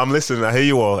 I'm listening. I hear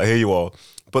you all.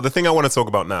 But the thing I want to talk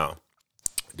about now,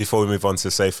 before we move on to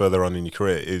say further on in your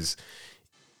career, is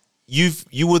you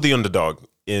were the underdog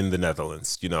in the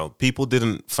Netherlands. People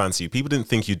didn't fancy you. People didn't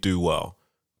think you'd do well.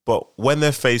 But when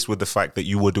they're faced with the fact that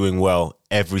you were doing well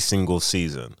every single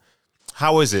season,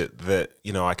 how is it that,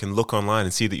 I can look online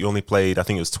and see that you only played, I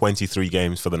think it was 23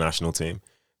 games for the national team,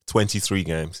 23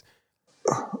 games?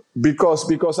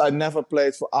 Because I never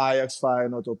played for Ajax,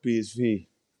 Feyenoord or PSV.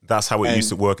 That's how it used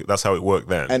to work. That's how it worked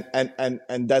then.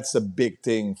 And that's a big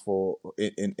thing for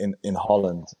in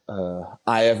Holland.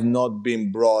 I have not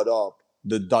been brought up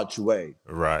the Dutch way.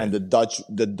 Right. And the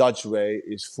Dutch way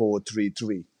is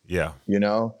 4-3-3. Yeah.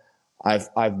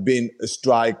 I've been a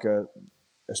striker,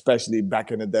 especially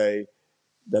back in the day,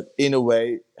 that in a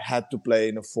way had to play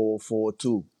in a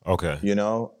 4-4-2. Okay.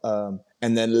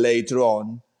 And then later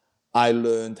on, I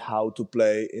learned how to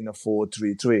play in a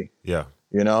 4-3-3. Yeah.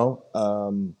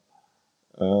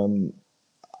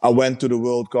 I went to the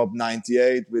World Cup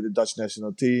 '98 with the Dutch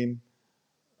national team.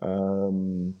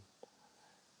 And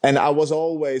I was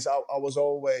always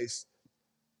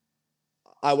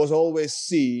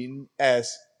seen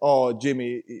as,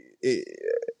 Jimmy,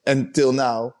 until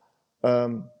now,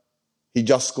 he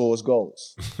just scores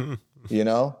goals. He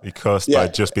cursed by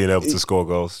just being able to score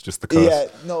goals, just the curse. Yeah,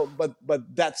 no, but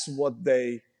that's why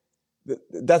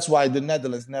the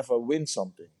Netherlands never win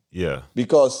something. Yeah.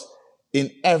 Because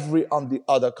in every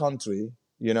other country,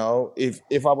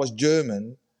 if I was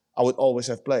German, I would always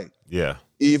have played. Yeah.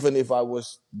 Even if I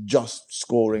was just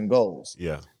scoring goals.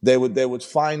 Yeah. They would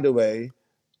find a way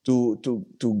to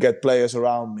get players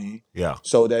around me,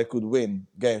 so they could win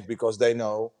games, because they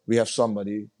know we have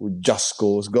somebody who just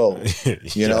scores goals,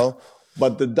 you know.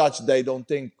 But the Dutch, they don't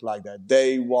think like that.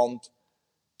 They want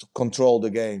to control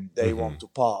the game. They want to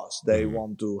pass. They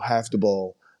want to have the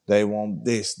ball. They want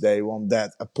this. They want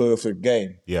that. A perfect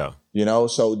game. Yeah.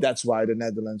 So that's why the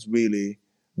Netherlands really,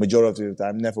 majority of the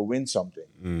time, never win something.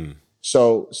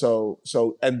 So,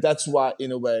 and that's why,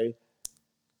 in a way,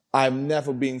 I'm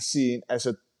never being seen as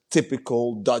a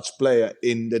typical Dutch player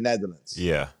in the Netherlands.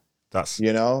 Yeah, that's which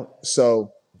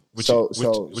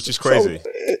is crazy. So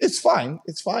it's fine.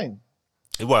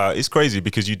 Well, it's crazy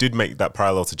because you did make that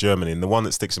parallel to Germany, and the one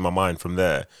that sticks in my mind from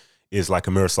there is like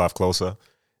a Miroslav Klose.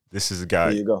 This is a guy.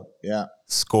 There you go. Yeah,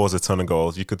 scores a ton of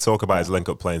goals. You could talk about his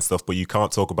link-up play and stuff, but you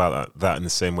can't talk about that in the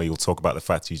same way you'll talk about the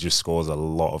fact he just scores a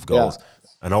lot of goals. Yeah.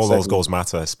 And all those goals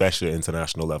matter, especially at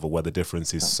international level, where the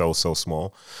difference is so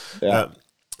small. Yeah.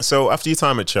 So after your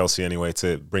time at Chelsea, anyway,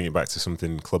 to bring it back to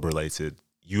something club related,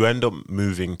 you end up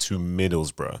moving to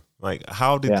Middlesbrough. Like,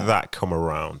 how did that come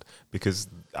around? Because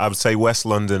I would say West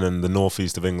London and the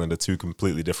northeast of England are two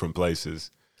completely different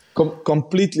places.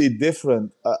 Completely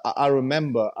different. I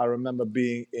remember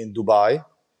being in Dubai.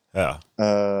 Yeah.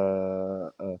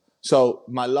 So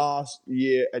my last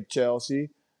year at Chelsea,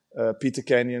 Peter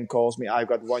Kenyon calls me. I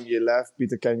got 1 year left.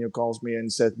 Peter Kenyon calls me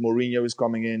and said, Mourinho is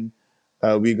coming in.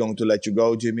 We're going to let you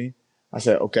go, Jimmy. I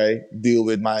said, okay, deal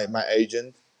with my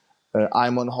agent.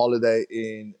 I'm on holiday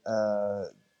in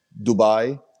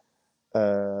Dubai.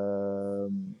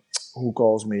 Who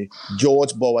calls me?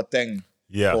 George Boateng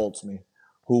calls me,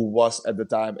 who was at the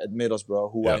time at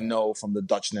Middlesbrough, who I know from the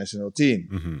Dutch national team.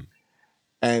 Mm-hmm.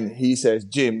 And he says,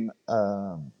 Jim,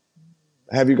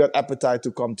 have you got appetite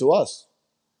to come to us?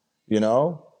 You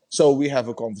know? So we have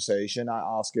a conversation. I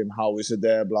ask him, how is it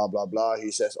there? Blah, blah, blah.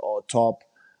 He says, oh, top.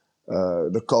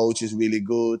 The coach is really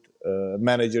good.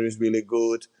 Manager is really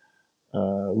good.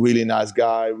 Really nice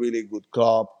guy. Really good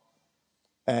club.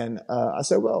 And I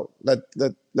said, well, let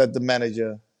the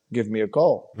manager give me a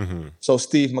call. Mm-hmm. So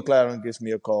Steve McLaren gives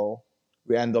me a call.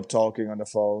 We end up talking on the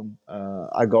phone.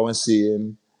 I go and see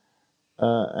him.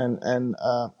 And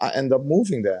I end up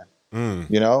moving there,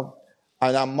 you know?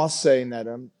 And I must say,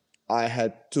 Nedum, I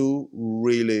had 2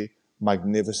 really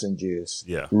magnificent years.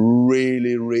 Yeah.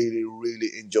 Really, really, really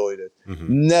enjoyed it.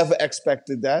 Mm-hmm. Never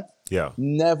expected that. Yeah.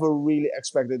 Never really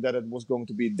expected that it was going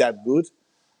to be that good.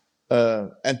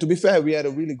 And to be fair, we had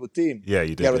a really good team. Yeah,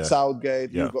 you did. Gareth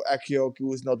Southgate, Hugo Akiok,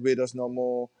 who is not with us no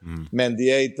more,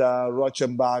 Mendieta,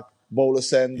 Rochenbach, Bolo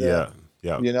Sender,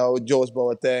 you know, George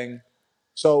Boateng.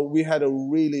 So we had a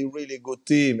really, really good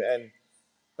team. And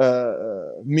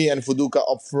me and Fuduka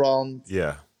up front.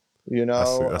 Yeah. You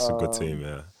know. That's a good team,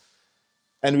 yeah.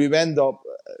 And we end up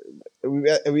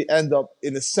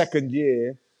in the second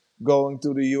year going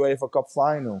to the UEFA Cup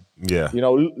final. Yeah. You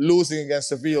know, losing against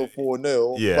Seville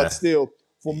 4-0. Yeah. But still,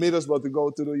 for Middlesbrough to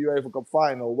go to the UEFA Cup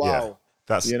final, wow. Yeah.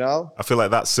 That's, you know? I feel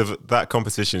like that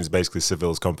competition is basically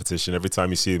Seville's competition. Every time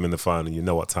you see them in the final, you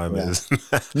know what time it is.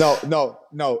 No.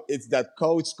 It's that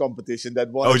coach competition that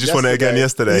won. Oh, just won it again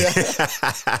yesterday.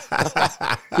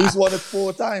 Yeah. He's won it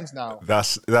 4 times now.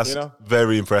 That's you know?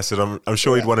 very impressive. I'm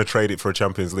sure he'd want to trade it for a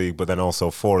Champions League, but then also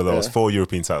 4 of those 4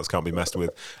 European titles can't be messed with.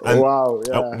 And wow,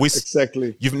 yeah,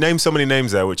 exactly. You've named so many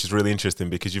names there, which is really interesting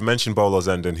because you've mentioned Bolo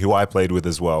Zenden, who I played with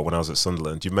as well when I was at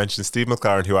Sunderland. You've mentioned Steve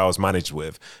McLaren, who I was managed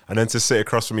with, and then to sit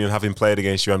across from you and having played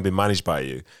against you and been managed by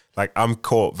you. Like, I'm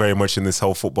caught very much in this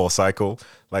whole football cycle.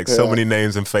 Like, so many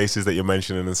names and faces that you're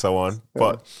mentioning and so on.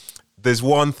 But there's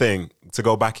one thing, to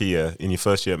go back a year, in your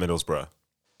first year at Middlesbrough.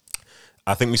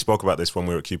 I think we spoke about this when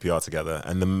we were at QPR together.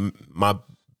 And my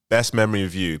best memory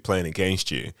of you playing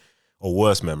against you, or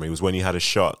worst memory, was when you had a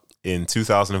shot in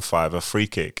 2005, a free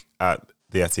kick at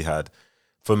the Etihad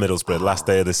for Middlesbrough, last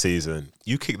day of the season.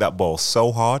 You kicked that ball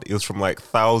so hard. It was from like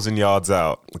 1,000 yards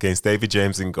out against David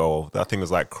James in goal. That thing was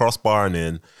like crossbar and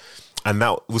in. And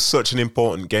that was such an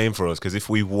important game for us because if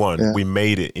we won, we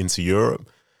made it into Europe.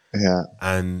 Yeah.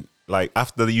 And like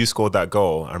after you scored that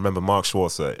goal, I remember Mark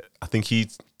Schwarzer, I think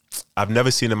I've never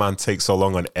seen a man take so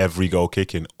long on every goal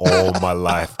kick in all my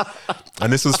life.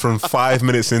 And this was from 5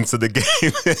 minutes into the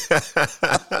game.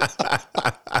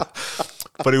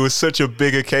 But it was such a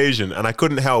big occasion. And I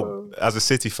couldn't help, as a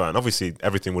City fan, obviously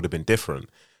everything would have been different,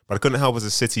 but I couldn't help as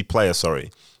a City player,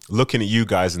 looking at you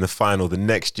guys in the final the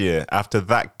next year, after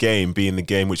that game being the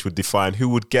game which would define who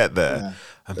would get there,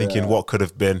 and thinking what could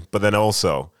have been. But then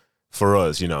also, for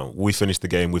us, you know, we finished the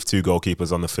game with 2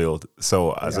 goalkeepers on the field.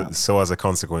 So as a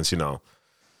consequence, you know.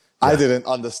 I didn't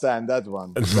understand that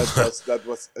one. That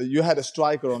was you had a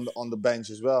striker on the bench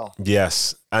as well.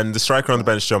 Yes, and the striker on the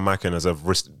bench, John Macken, as I've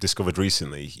discovered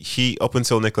recently, he, up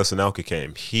until Nicolas Anelka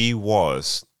came, he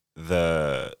was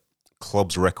the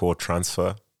club's record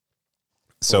transfer.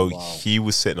 So he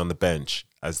was sitting on the bench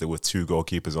as there were 2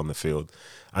 goalkeepers on the field.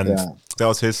 And that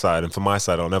was his side. And for my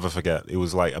side, I'll never forget, it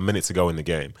was like a minute to go in the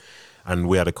game. And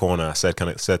we had a corner. I said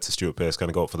to Stuart Pearce, can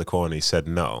I go up for the corner? He said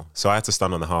no. So I had to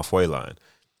stand on the halfway line.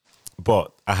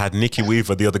 But I had Nicky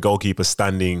Weaver, the other goalkeeper,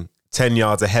 standing 10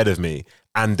 yards ahead of me,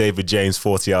 and David James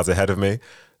 40 yards ahead of me.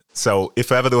 So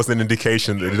if ever there was an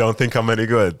indication that they don't think I'm any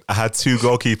good, I had 2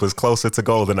 goalkeepers closer to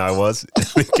goal than I was in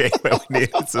the game where we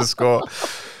needed to score.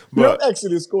 But, you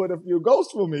actually scored a few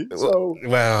goals for me. So,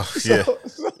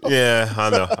 yeah,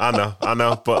 I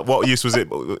know. But what use was it?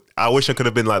 I wish I could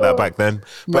have been like that back then.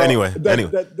 But anyway.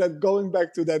 That going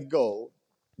back to that goal,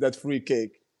 that free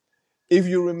kick, if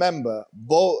you remember,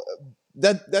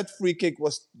 that free kick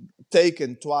was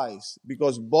taken twice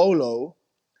because Bolo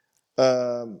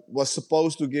was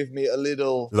supposed to give me a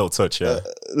little touch, yeah,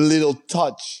 little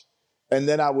touch, and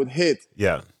then I would hit.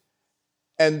 Yeah.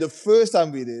 And the first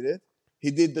time we did it,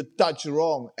 he did the touch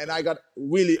wrong, and I got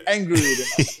really angry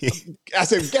with him. I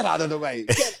said, "Get out of the way!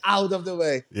 Get out of the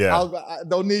way! Yeah. I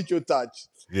don't need your touch."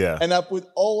 Yeah. And I put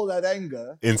all that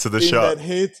anger into the shot. That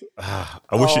hit.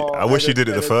 I wish you did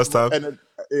it the first time. And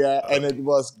it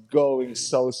was going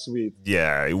so sweet.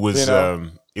 Yeah, it was.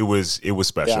 It was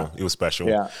special. Yeah. It was special.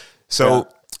 Yeah. So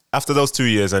after those 2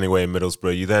 years, anyway, in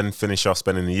Middlesbrough, you then finish off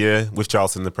spending a year with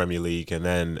Charlton in the Premier League, and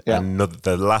then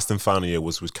the last and final year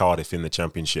was with Cardiff in the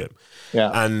Championship. Yeah.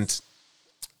 And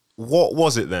what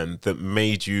was it then that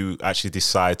made you actually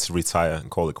decide to retire and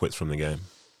call it quits from the game?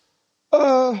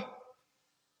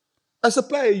 As a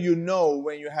player, you know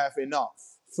when you have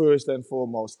enough, first and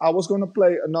foremost. I was going to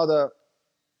play another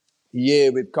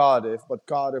year with Cardiff, but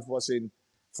Cardiff was in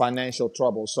financial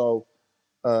trouble. So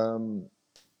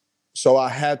I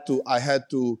had to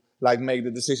like make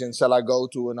the decision, shall I go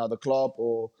to another club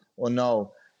or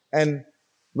no? And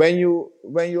when you're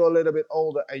a little bit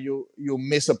older and you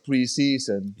miss a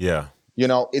pre-season, you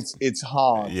know, it's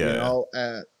hard, you know,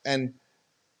 and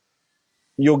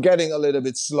you're getting a little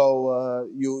bit slower.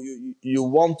 You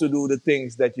want to do the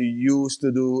things that you used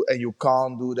to do and you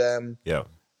can't do them. Yeah.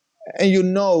 And you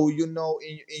know in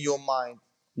your mind,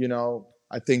 you know,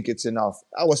 I think it's enough.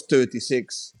 I was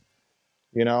 36,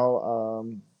 you know,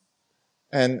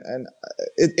 and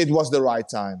it was the right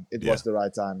time. It was the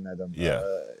right time, Adam. Yeah.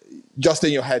 Just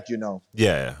in your head, you know.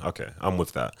 Yeah. Okay. I'm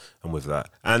with that.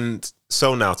 And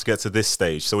so now to get to this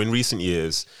stage. So in recent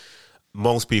years,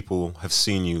 most people have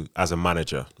seen you as a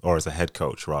manager or as a head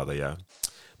coach, rather, yeah.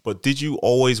 But did you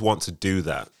always want to do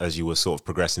that as you were sort of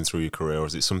progressing through your career, or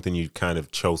is it something you kind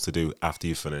of chose to do after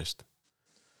you finished?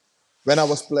 When I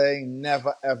was playing,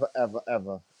 never, ever, ever,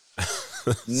 ever.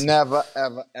 Never,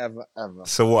 ever, ever, ever.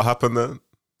 So what happened then?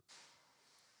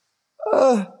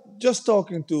 Just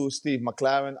talking to Steve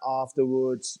McLaren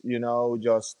afterwards, you know,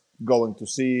 just going to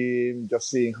see him, just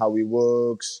seeing how he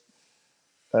works.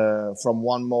 From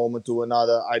one moment to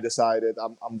another, I decided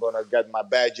I'm going to get my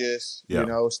badges, you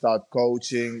know, start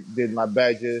coaching, did my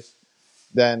badges,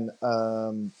 then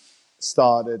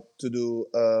started to do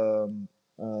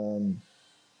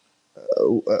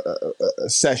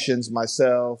sessions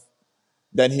myself.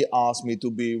 Then he asked me to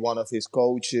be one of his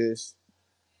coaches,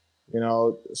 you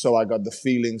know, so I got the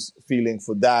feeling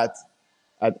for that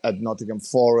at Nottingham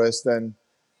Forest. And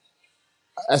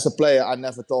as a player, I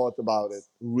never thought about it.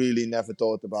 Really, never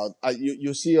thought about it.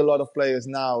 You see a lot of players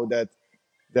now that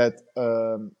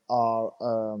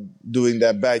are doing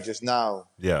their badges now.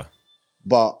 Yeah.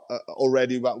 But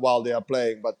already while they are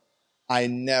playing. But I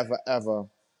never ever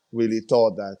really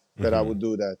thought that I would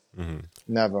do that. Mm-hmm.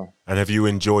 Never. And have you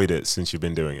enjoyed it since you've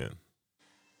been doing it?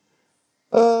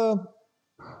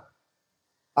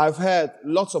 I've had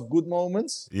lots of good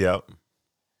moments. Yeah.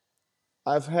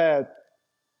 I've had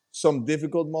some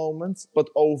difficult moments, but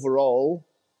overall,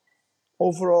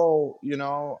 you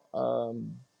know,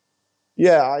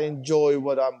 I enjoy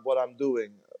what I'm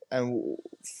doing and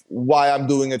why I'm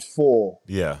doing it for.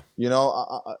 Yeah. You know,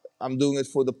 I'm doing it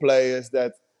for the players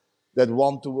that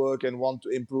want to work and want to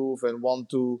improve and want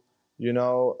to, you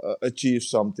know, achieve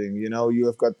something. You know, you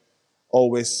have got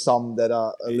always some that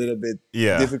are a little bit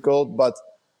difficult, but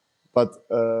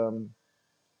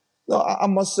no, I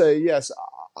must say yes.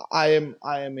 I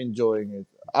am enjoying it.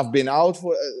 I've been out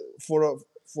for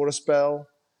a spell,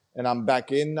 and I'm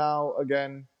back in now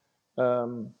again.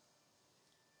 But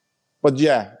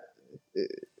yeah,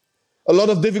 a lot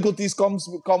of difficulties come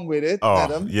with it,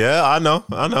 Adam. Yeah, I know.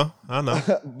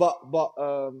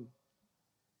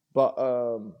 but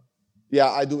yeah,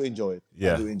 I do enjoy it.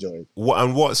 Yeah. I do enjoy it.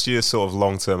 And what's your sort of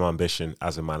long-term ambition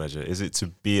as a manager? Is it to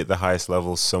be at the highest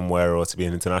level somewhere or to be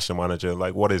an international manager?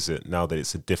 Like, what is it now that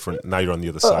it's now you're on the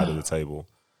other side of the table?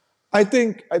 I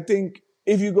think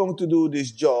if you're going to do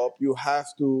this job, you have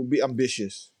to be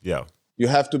ambitious. Yeah. You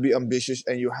have to be ambitious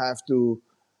and you have to,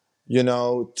 you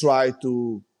know, try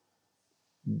to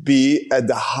be at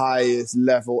the highest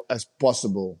level as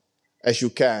possible, as you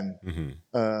can.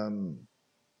 Mm-hmm.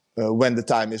 When the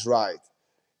time is right.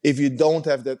 If you don't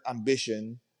have that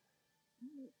ambition,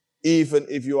 even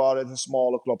if you are at a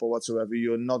smaller club or whatsoever,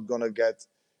 you're not gonna get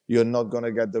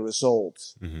the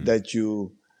results that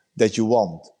you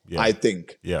want. Yeah. I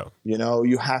think. Yeah. You know,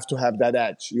 you have to have that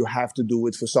edge. You have to do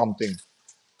it for something.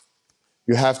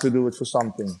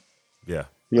 Yeah.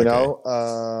 You know,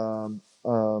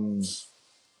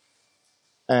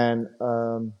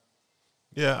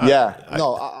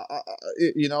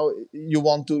 you know, you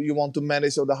want to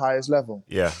manage at the highest level.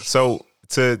 Yeah. So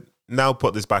to now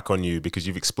put this back on you because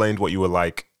you've explained what you were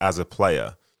like as a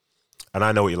player, and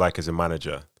I know what you're like as a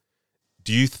manager.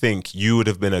 Do you think you would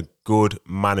have been a good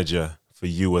manager for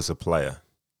you as a player?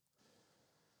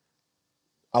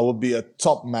 I would be a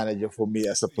top manager for me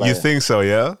as a player. You think so,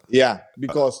 yeah? Yeah,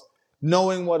 because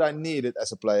knowing what I needed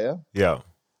as a player, yeah,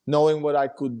 knowing what I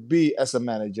could be as a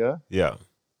manager, yeah,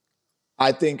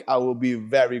 I think I will be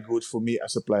very good for me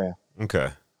as a player.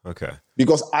 Okay.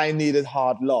 Because I needed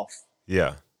hard love.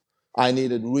 Yeah. I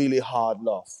needed really hard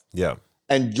love. Yeah.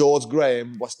 And George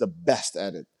Graham was the best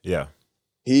at it. Yeah.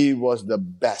 He was the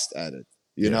best at it.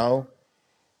 You know?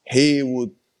 He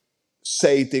would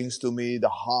say things to me the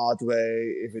hard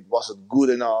way if it wasn't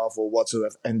good enough or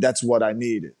whatsoever. And that's what I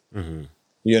needed. Mm-hmm.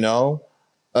 You know?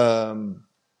 And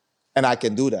I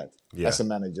can do that as a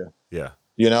manager. Yeah.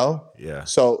 You know? Yeah.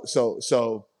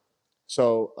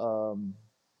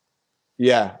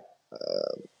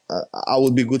 I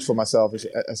would be good for myself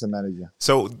as a manager.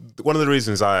 So one of the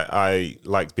reasons I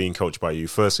liked being coached by you,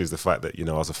 firstly, is the fact that,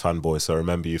 I was a fanboy, so I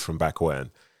remember you from back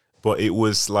when. But it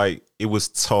was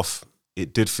tough.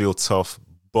 It did feel tough,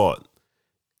 but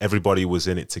everybody was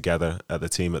in it together at the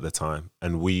team at the time.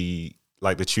 And the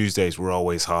Tuesdays were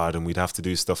always hard, and we'd have to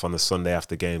do stuff on the Sunday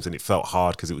after games, and it felt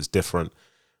hard because it was different.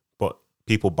 But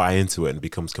people buy into it and it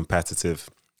becomes competitive,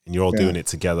 and you're all doing it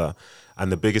together.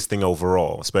 And the biggest thing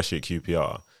overall, especially at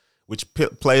QPR, which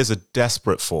players are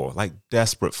desperate for,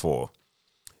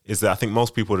 is that I think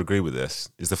most people would agree with this,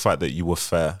 is the fact that you were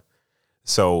fair.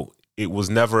 So it was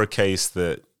never a case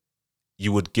that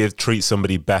you would treat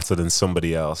somebody better than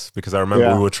somebody else. Because I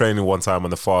remember we were training one time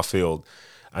on the far field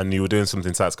and you were doing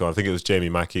something tactical. I think it was Jamie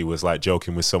Mackie was like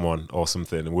joking with someone or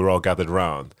something, and we were all gathered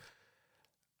around.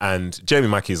 And Jamie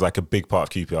Mackie is like a big part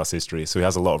of QPR's history, so he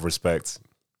has a lot of respect.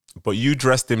 But you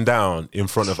dressed him down in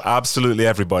front of absolutely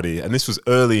everybody. And this was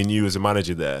early in you as a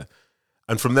manager there.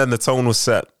 And from then the tone was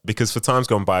set, because for times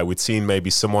gone by, we'd seen maybe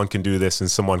someone can do this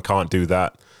and someone can't do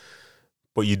that.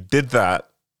 But you did that.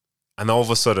 And all of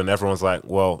a sudden, everyone's like,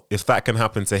 well, if that can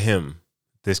happen to him,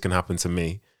 this can happen to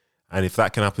me. And if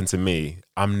that can happen to me,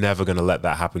 I'm never going to let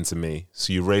that happen to me.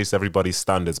 So you raised everybody's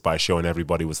standards by showing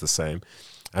everybody was the same.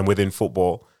 And within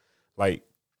football,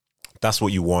 that's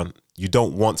what you want. You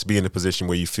don't want to be in a position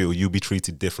where you feel you'll be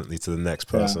treated differently to the next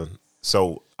person. Yeah.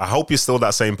 So I hope you're still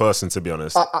that same person, to be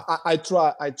honest. I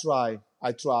try.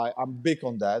 I'm big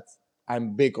on that.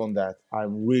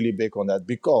 I'm really big on that,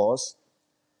 because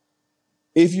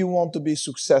if you want to be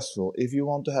successful, if you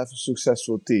want to have a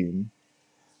successful team,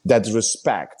 that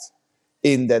respect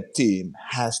in that team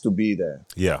has to be there.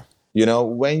 Yeah.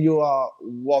 When you are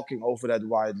walking over that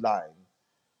white line,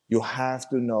 you have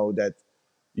to know that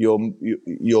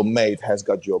your mate has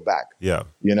got your back. Yeah.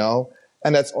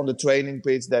 And that's on the training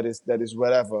pitch. That is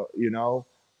wherever,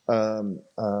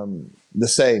 the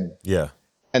same. Yeah.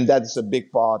 And that is a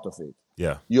big part of it.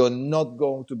 Yeah. You're not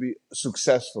going to be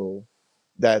successful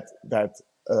that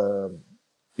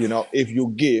if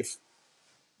you give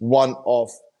one of,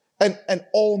 and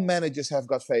all managers have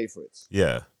got favorites.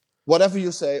 Yeah. Whatever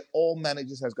you say, all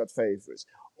managers have got favorites.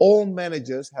 All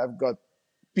managers have got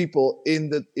people in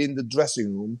the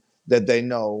dressing room that they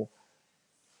know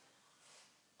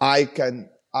I can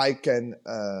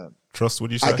trust.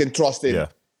 Would you say? I can trust him.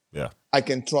 Yeah. I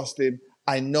can trust him.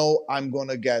 I know I'm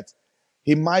gonna get.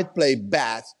 He might play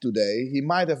bad today. He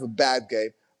might have a bad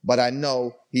game, but I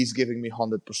know he's giving me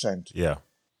 100%. Yeah.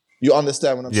 You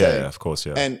understand what I'm saying? Yeah, of course.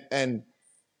 Yeah.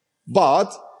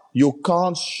 But you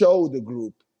can't show the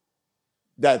group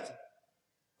that,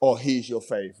 he's your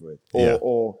favorite,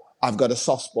 or I've got a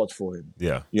soft spot for him.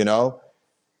 Yeah.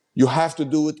 You have to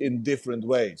do it in different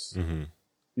ways. Mm-hmm.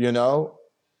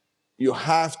 You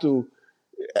have to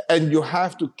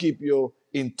keep your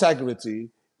integrity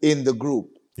in the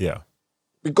group. Yeah.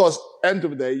 Because end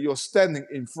of the day, you're standing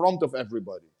in front of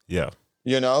everybody. Yeah.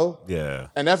 Yeah.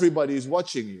 And everybody is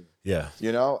watching you. Yeah.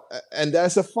 And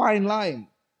there's a fine line.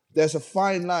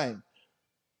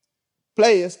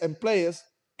 Players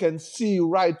can see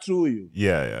right through you.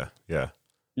 Yeah.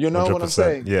 You know what I'm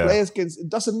saying? Yeah. Players it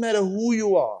doesn't matter who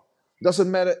you are. Doesn't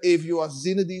matter if you are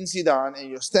Zinedine Zidane and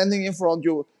you're standing in front of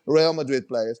your Real Madrid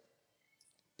players.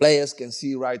 Players can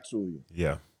see right through you.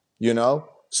 Yeah.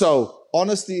 So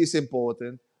honesty is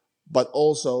important, but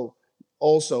also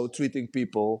treating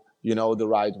people, the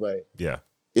right way. Yeah.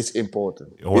 It's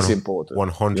important. It's important.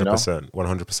 100%.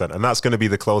 100%. And that's going to be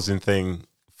the closing thing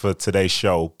for today's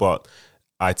show. But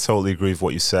I totally agree with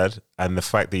what you said. And the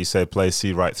fact that you said players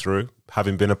see right through,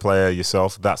 having been a player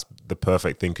yourself, that's the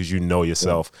perfect thing, because you know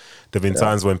yourself. There have been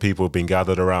times when people have been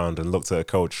gathered around and looked at a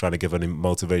coach trying to give a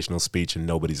motivational speech and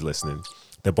nobody's listening.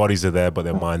 Their bodies are there, but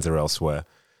their minds are elsewhere.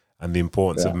 and the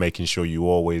importance of making sure you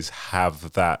always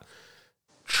have that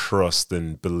trust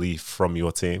and belief from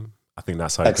your team. I think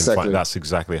that's how you can find, that's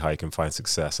exactly how you can find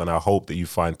success. And I hope that you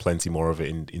find plenty more of it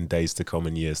in days to come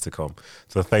and years to come.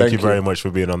 So thank you very much for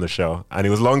being on the show. And it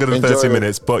was longer than 30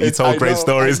 minutes, but you told great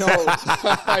stories.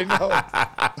 I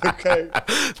know. Okay.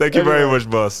 Thank you very much,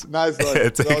 boss. Nice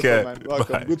one. Take care. Man.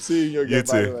 Welcome. Bye. Good seeing you again, You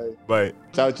too. by the way. Bye.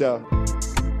 Ciao, ciao.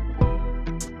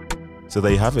 So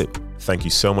there you have it. Thank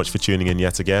you so much for tuning in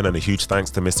yet again. And a huge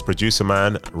thanks to Mr. Producer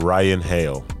Man, Ryan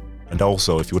Hale. And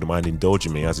also, if you wouldn't mind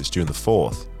indulging me, as it's June the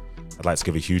 4th, I'd like to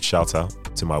give a huge shout out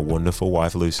to my wonderful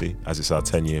wife, Lucy, as it's our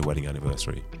 10-year wedding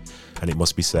anniversary. And it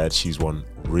must be said, she's one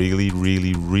really,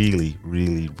 really, really,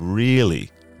 really, really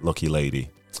lucky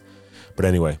lady. But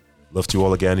anyway, love to you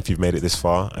all again if you've made it this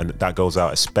far. And that goes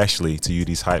out especially to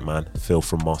UD's hype man, Phil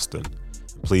from Boston.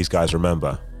 And please, guys,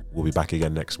 remember, we'll be back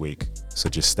again next week. So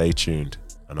just stay tuned.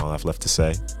 And all I've left to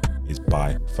say is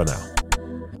bye for now.